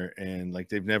in there and like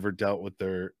they've never dealt with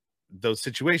those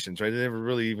situations, right? They never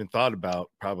really even thought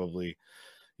about probably,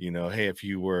 hey, if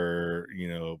you were,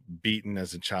 beaten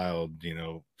as a child,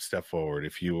 step forward.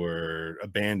 If you were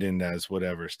abandoned as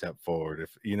whatever, step forward. If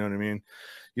you know what I mean,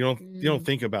 you don't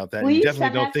think about that. You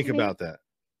definitely don't think about that.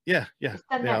 Yeah.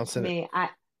 I'll send it.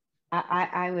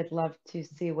 I would love to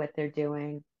see what they're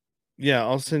doing. Yeah,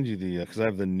 I'll send you the because I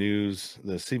have the news,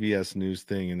 the CBS News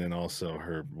thing, and then also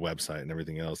her website and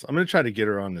everything else. I'm gonna try to get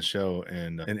her on the show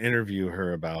and interview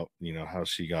her about how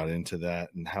she got into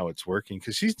that and how it's working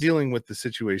because she's dealing with the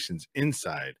situations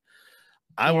inside.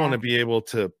 I want to Yeah, be able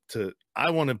to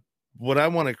I want to what I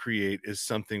want to create is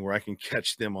something where I can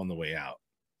catch them on the way out.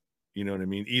 You know what I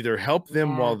mean? Either help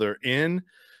them while yeah, they're in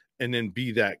and then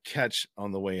be that catch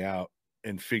on the way out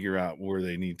and figure out where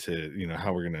they need to,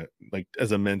 how we're gonna like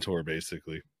as a mentor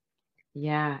basically.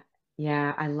 yeah,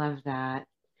 yeah. I love that.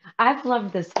 I've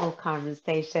loved this whole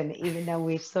conversation, even though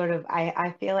we've sort of,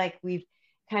 I feel like we've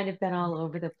kind of been all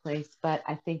over the place, but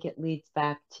I think it leads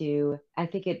back to, I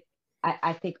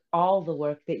think all the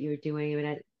work that you're doing, I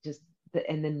mean,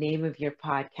 and the name of your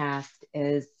podcast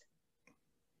is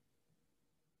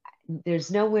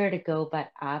There's Nowhere to Go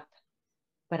But Up.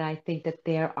 But I think that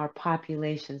there are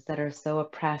populations that are so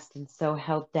oppressed and so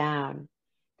held down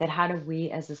that how do we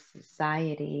as a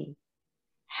society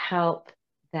help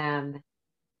them,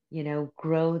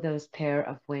 grow those pair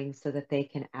of wings so that they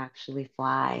can actually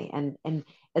fly? And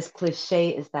as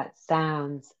cliche as that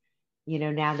sounds,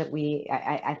 now that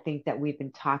I think that we've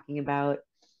been talking about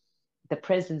the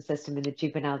prison system and the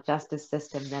juvenile justice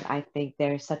system, that I think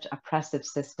they're such oppressive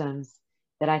systems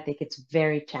that I think it's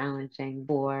very challenging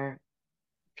for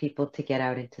people to get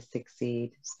out and to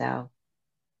succeed. So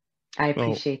I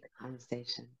Well, appreciate the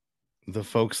conversation. the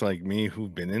folks like me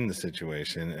who've been in the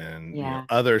situation and Yeah,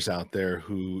 others out there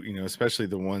who especially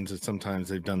the ones that sometimes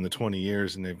they've done the 20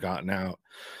 years and they've gotten out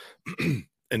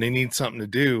and they need something to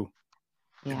do,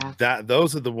 yeah, that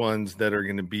those are the ones that are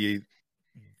going to be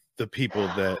the people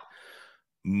that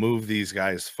move these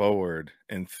guys forward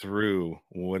and through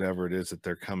whatever it is that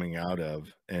they're coming out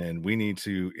of. And we need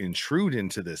to intrude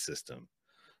into this system,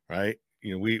 right?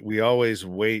 We always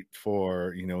wait for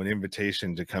an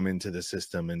invitation to come into the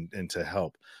system and to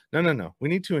help. No, we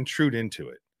need to intrude into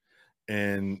it,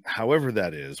 and however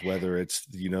that is, whether it's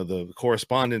the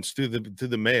correspondence through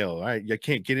the mail. All right, I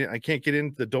can't get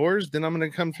in the doors, then I'm going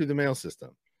to come through the mail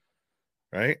system,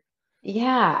 right?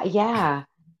 yeah, yeah,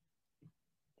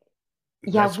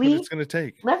 yeah. That's what it's going to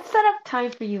take. Let's set up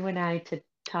time for you and I to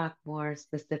talk more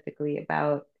specifically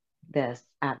about this.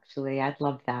 Actually, I'd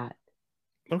love that.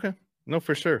 Okay, no,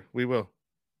 for sure, we will.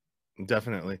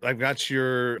 Definitely. I've got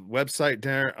your website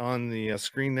there on the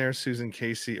screen there, Susan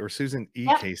Casey or Yep,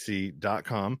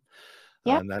 susanekc.com.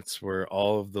 yep. And that's where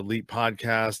all of the Leap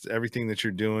podcast, everything that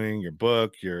you're doing, your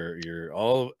book, your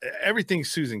all everything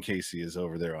Susan Casey is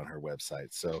over there on her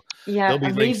website. So Yeah, there'll be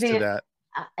I'm links to revamping, that.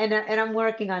 and I'm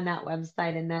working on that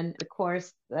website, and then the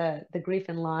course, the grief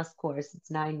and loss course.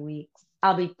 It's 9 weeks.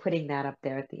 I'll be putting that up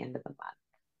there at the end of the month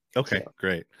Okay, too.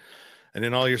 great. And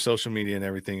then all your social media and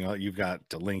everything, you've got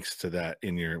the links to that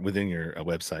within your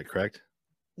website, correct?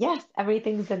 Yes,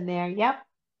 everything's in there. Yep.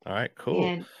 All right, cool.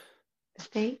 And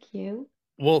thank you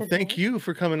Well, for thank this. you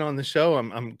for coming on the show.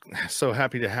 I'm so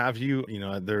happy to have you.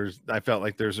 I felt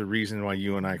like there's a reason why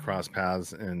you and I cross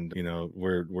paths, and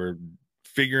we're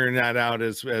figuring that out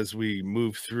as we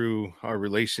move through our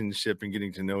relationship and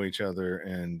getting to know each other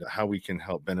and how we can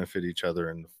help benefit each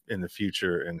other in the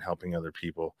future and helping other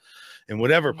people in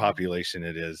whatever Yeah. population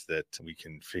it is that we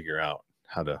can figure out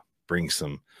how to bring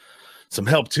some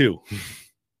help to.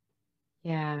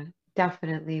 Yeah,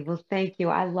 definitely. Well, thank you.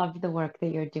 I love the work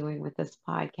that you're doing with this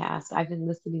podcast. I've been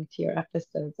listening to your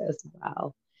episodes as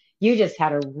well. You just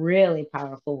had a really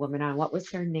powerful woman on. What was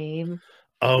her name?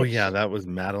 Oh That yeah, that was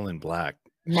Madeline Black.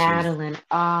 She's Madeline.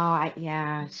 Oh,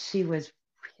 yeah, she was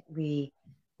really,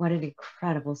 what an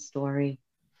incredible story.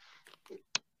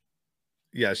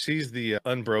 Yeah, she's the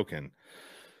Unbroken.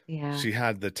 Yeah. She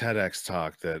had the TEDx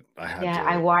talk that I had Yeah,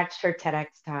 I to. watched her TEDx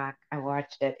talk. I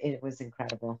watched it. It was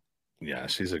incredible. Yeah,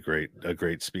 she's a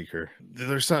great speaker.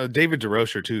 There's David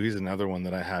DeRocher too. He's another one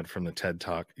that I had from the TED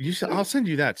talk. I'll send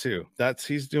you that too.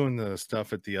 He's doing the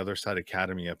stuff at the Other Side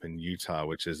Academy up in Utah,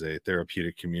 which is a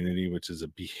therapeutic community, which is a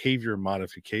behavior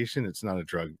modification. It's not a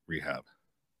drug rehab.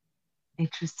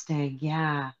 Interesting.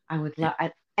 Yeah, I would love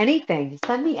anything.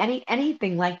 Send me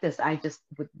anything like this. I just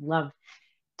would love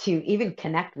to even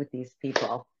connect with these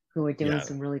people who are doing Yeah,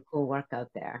 some really cool work out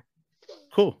there.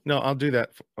 cool. No, I'll do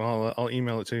that. I'll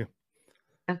email it to you.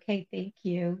 Okay, thank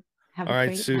you. Have All a right,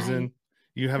 great night. Susan.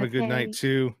 You have a good night Okay.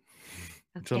 too.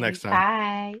 Until next Okay. time.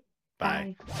 Bye.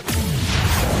 Bye.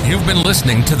 Bye. You've been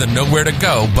listening to the Nowhere to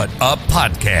Go But Up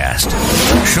podcast.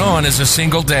 Sean is a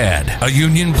single dad, a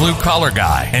union blue-collar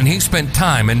guy, and he spent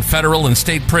time in federal and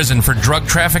state prison for drug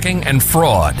trafficking and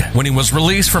fraud. When he was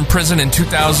released from prison in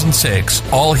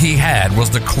 2006, all he had was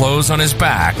the clothes on his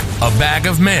back, a bag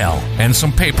of mail, and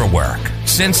some paperwork.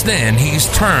 Since then, he's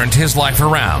turned his life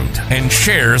around and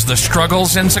shares the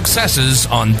struggles and successes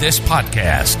on this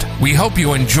podcast. We hope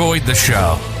you enjoyed the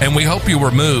show, and we hope you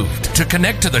were moved. To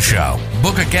connect to the show,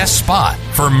 book a guest spot.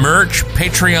 For merch,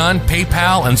 Patreon,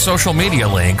 PayPal, and social media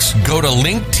links, go to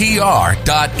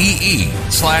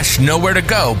linktr.ee/nowhere to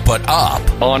go but up.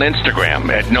 On Instagram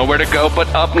at Nowhere to Go But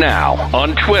Up Now.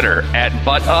 On Twitter at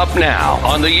But Up Now.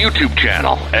 On the YouTube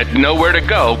channel at Nowhere to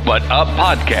Go But Up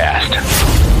Podcast.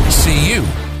 See you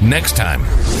next time.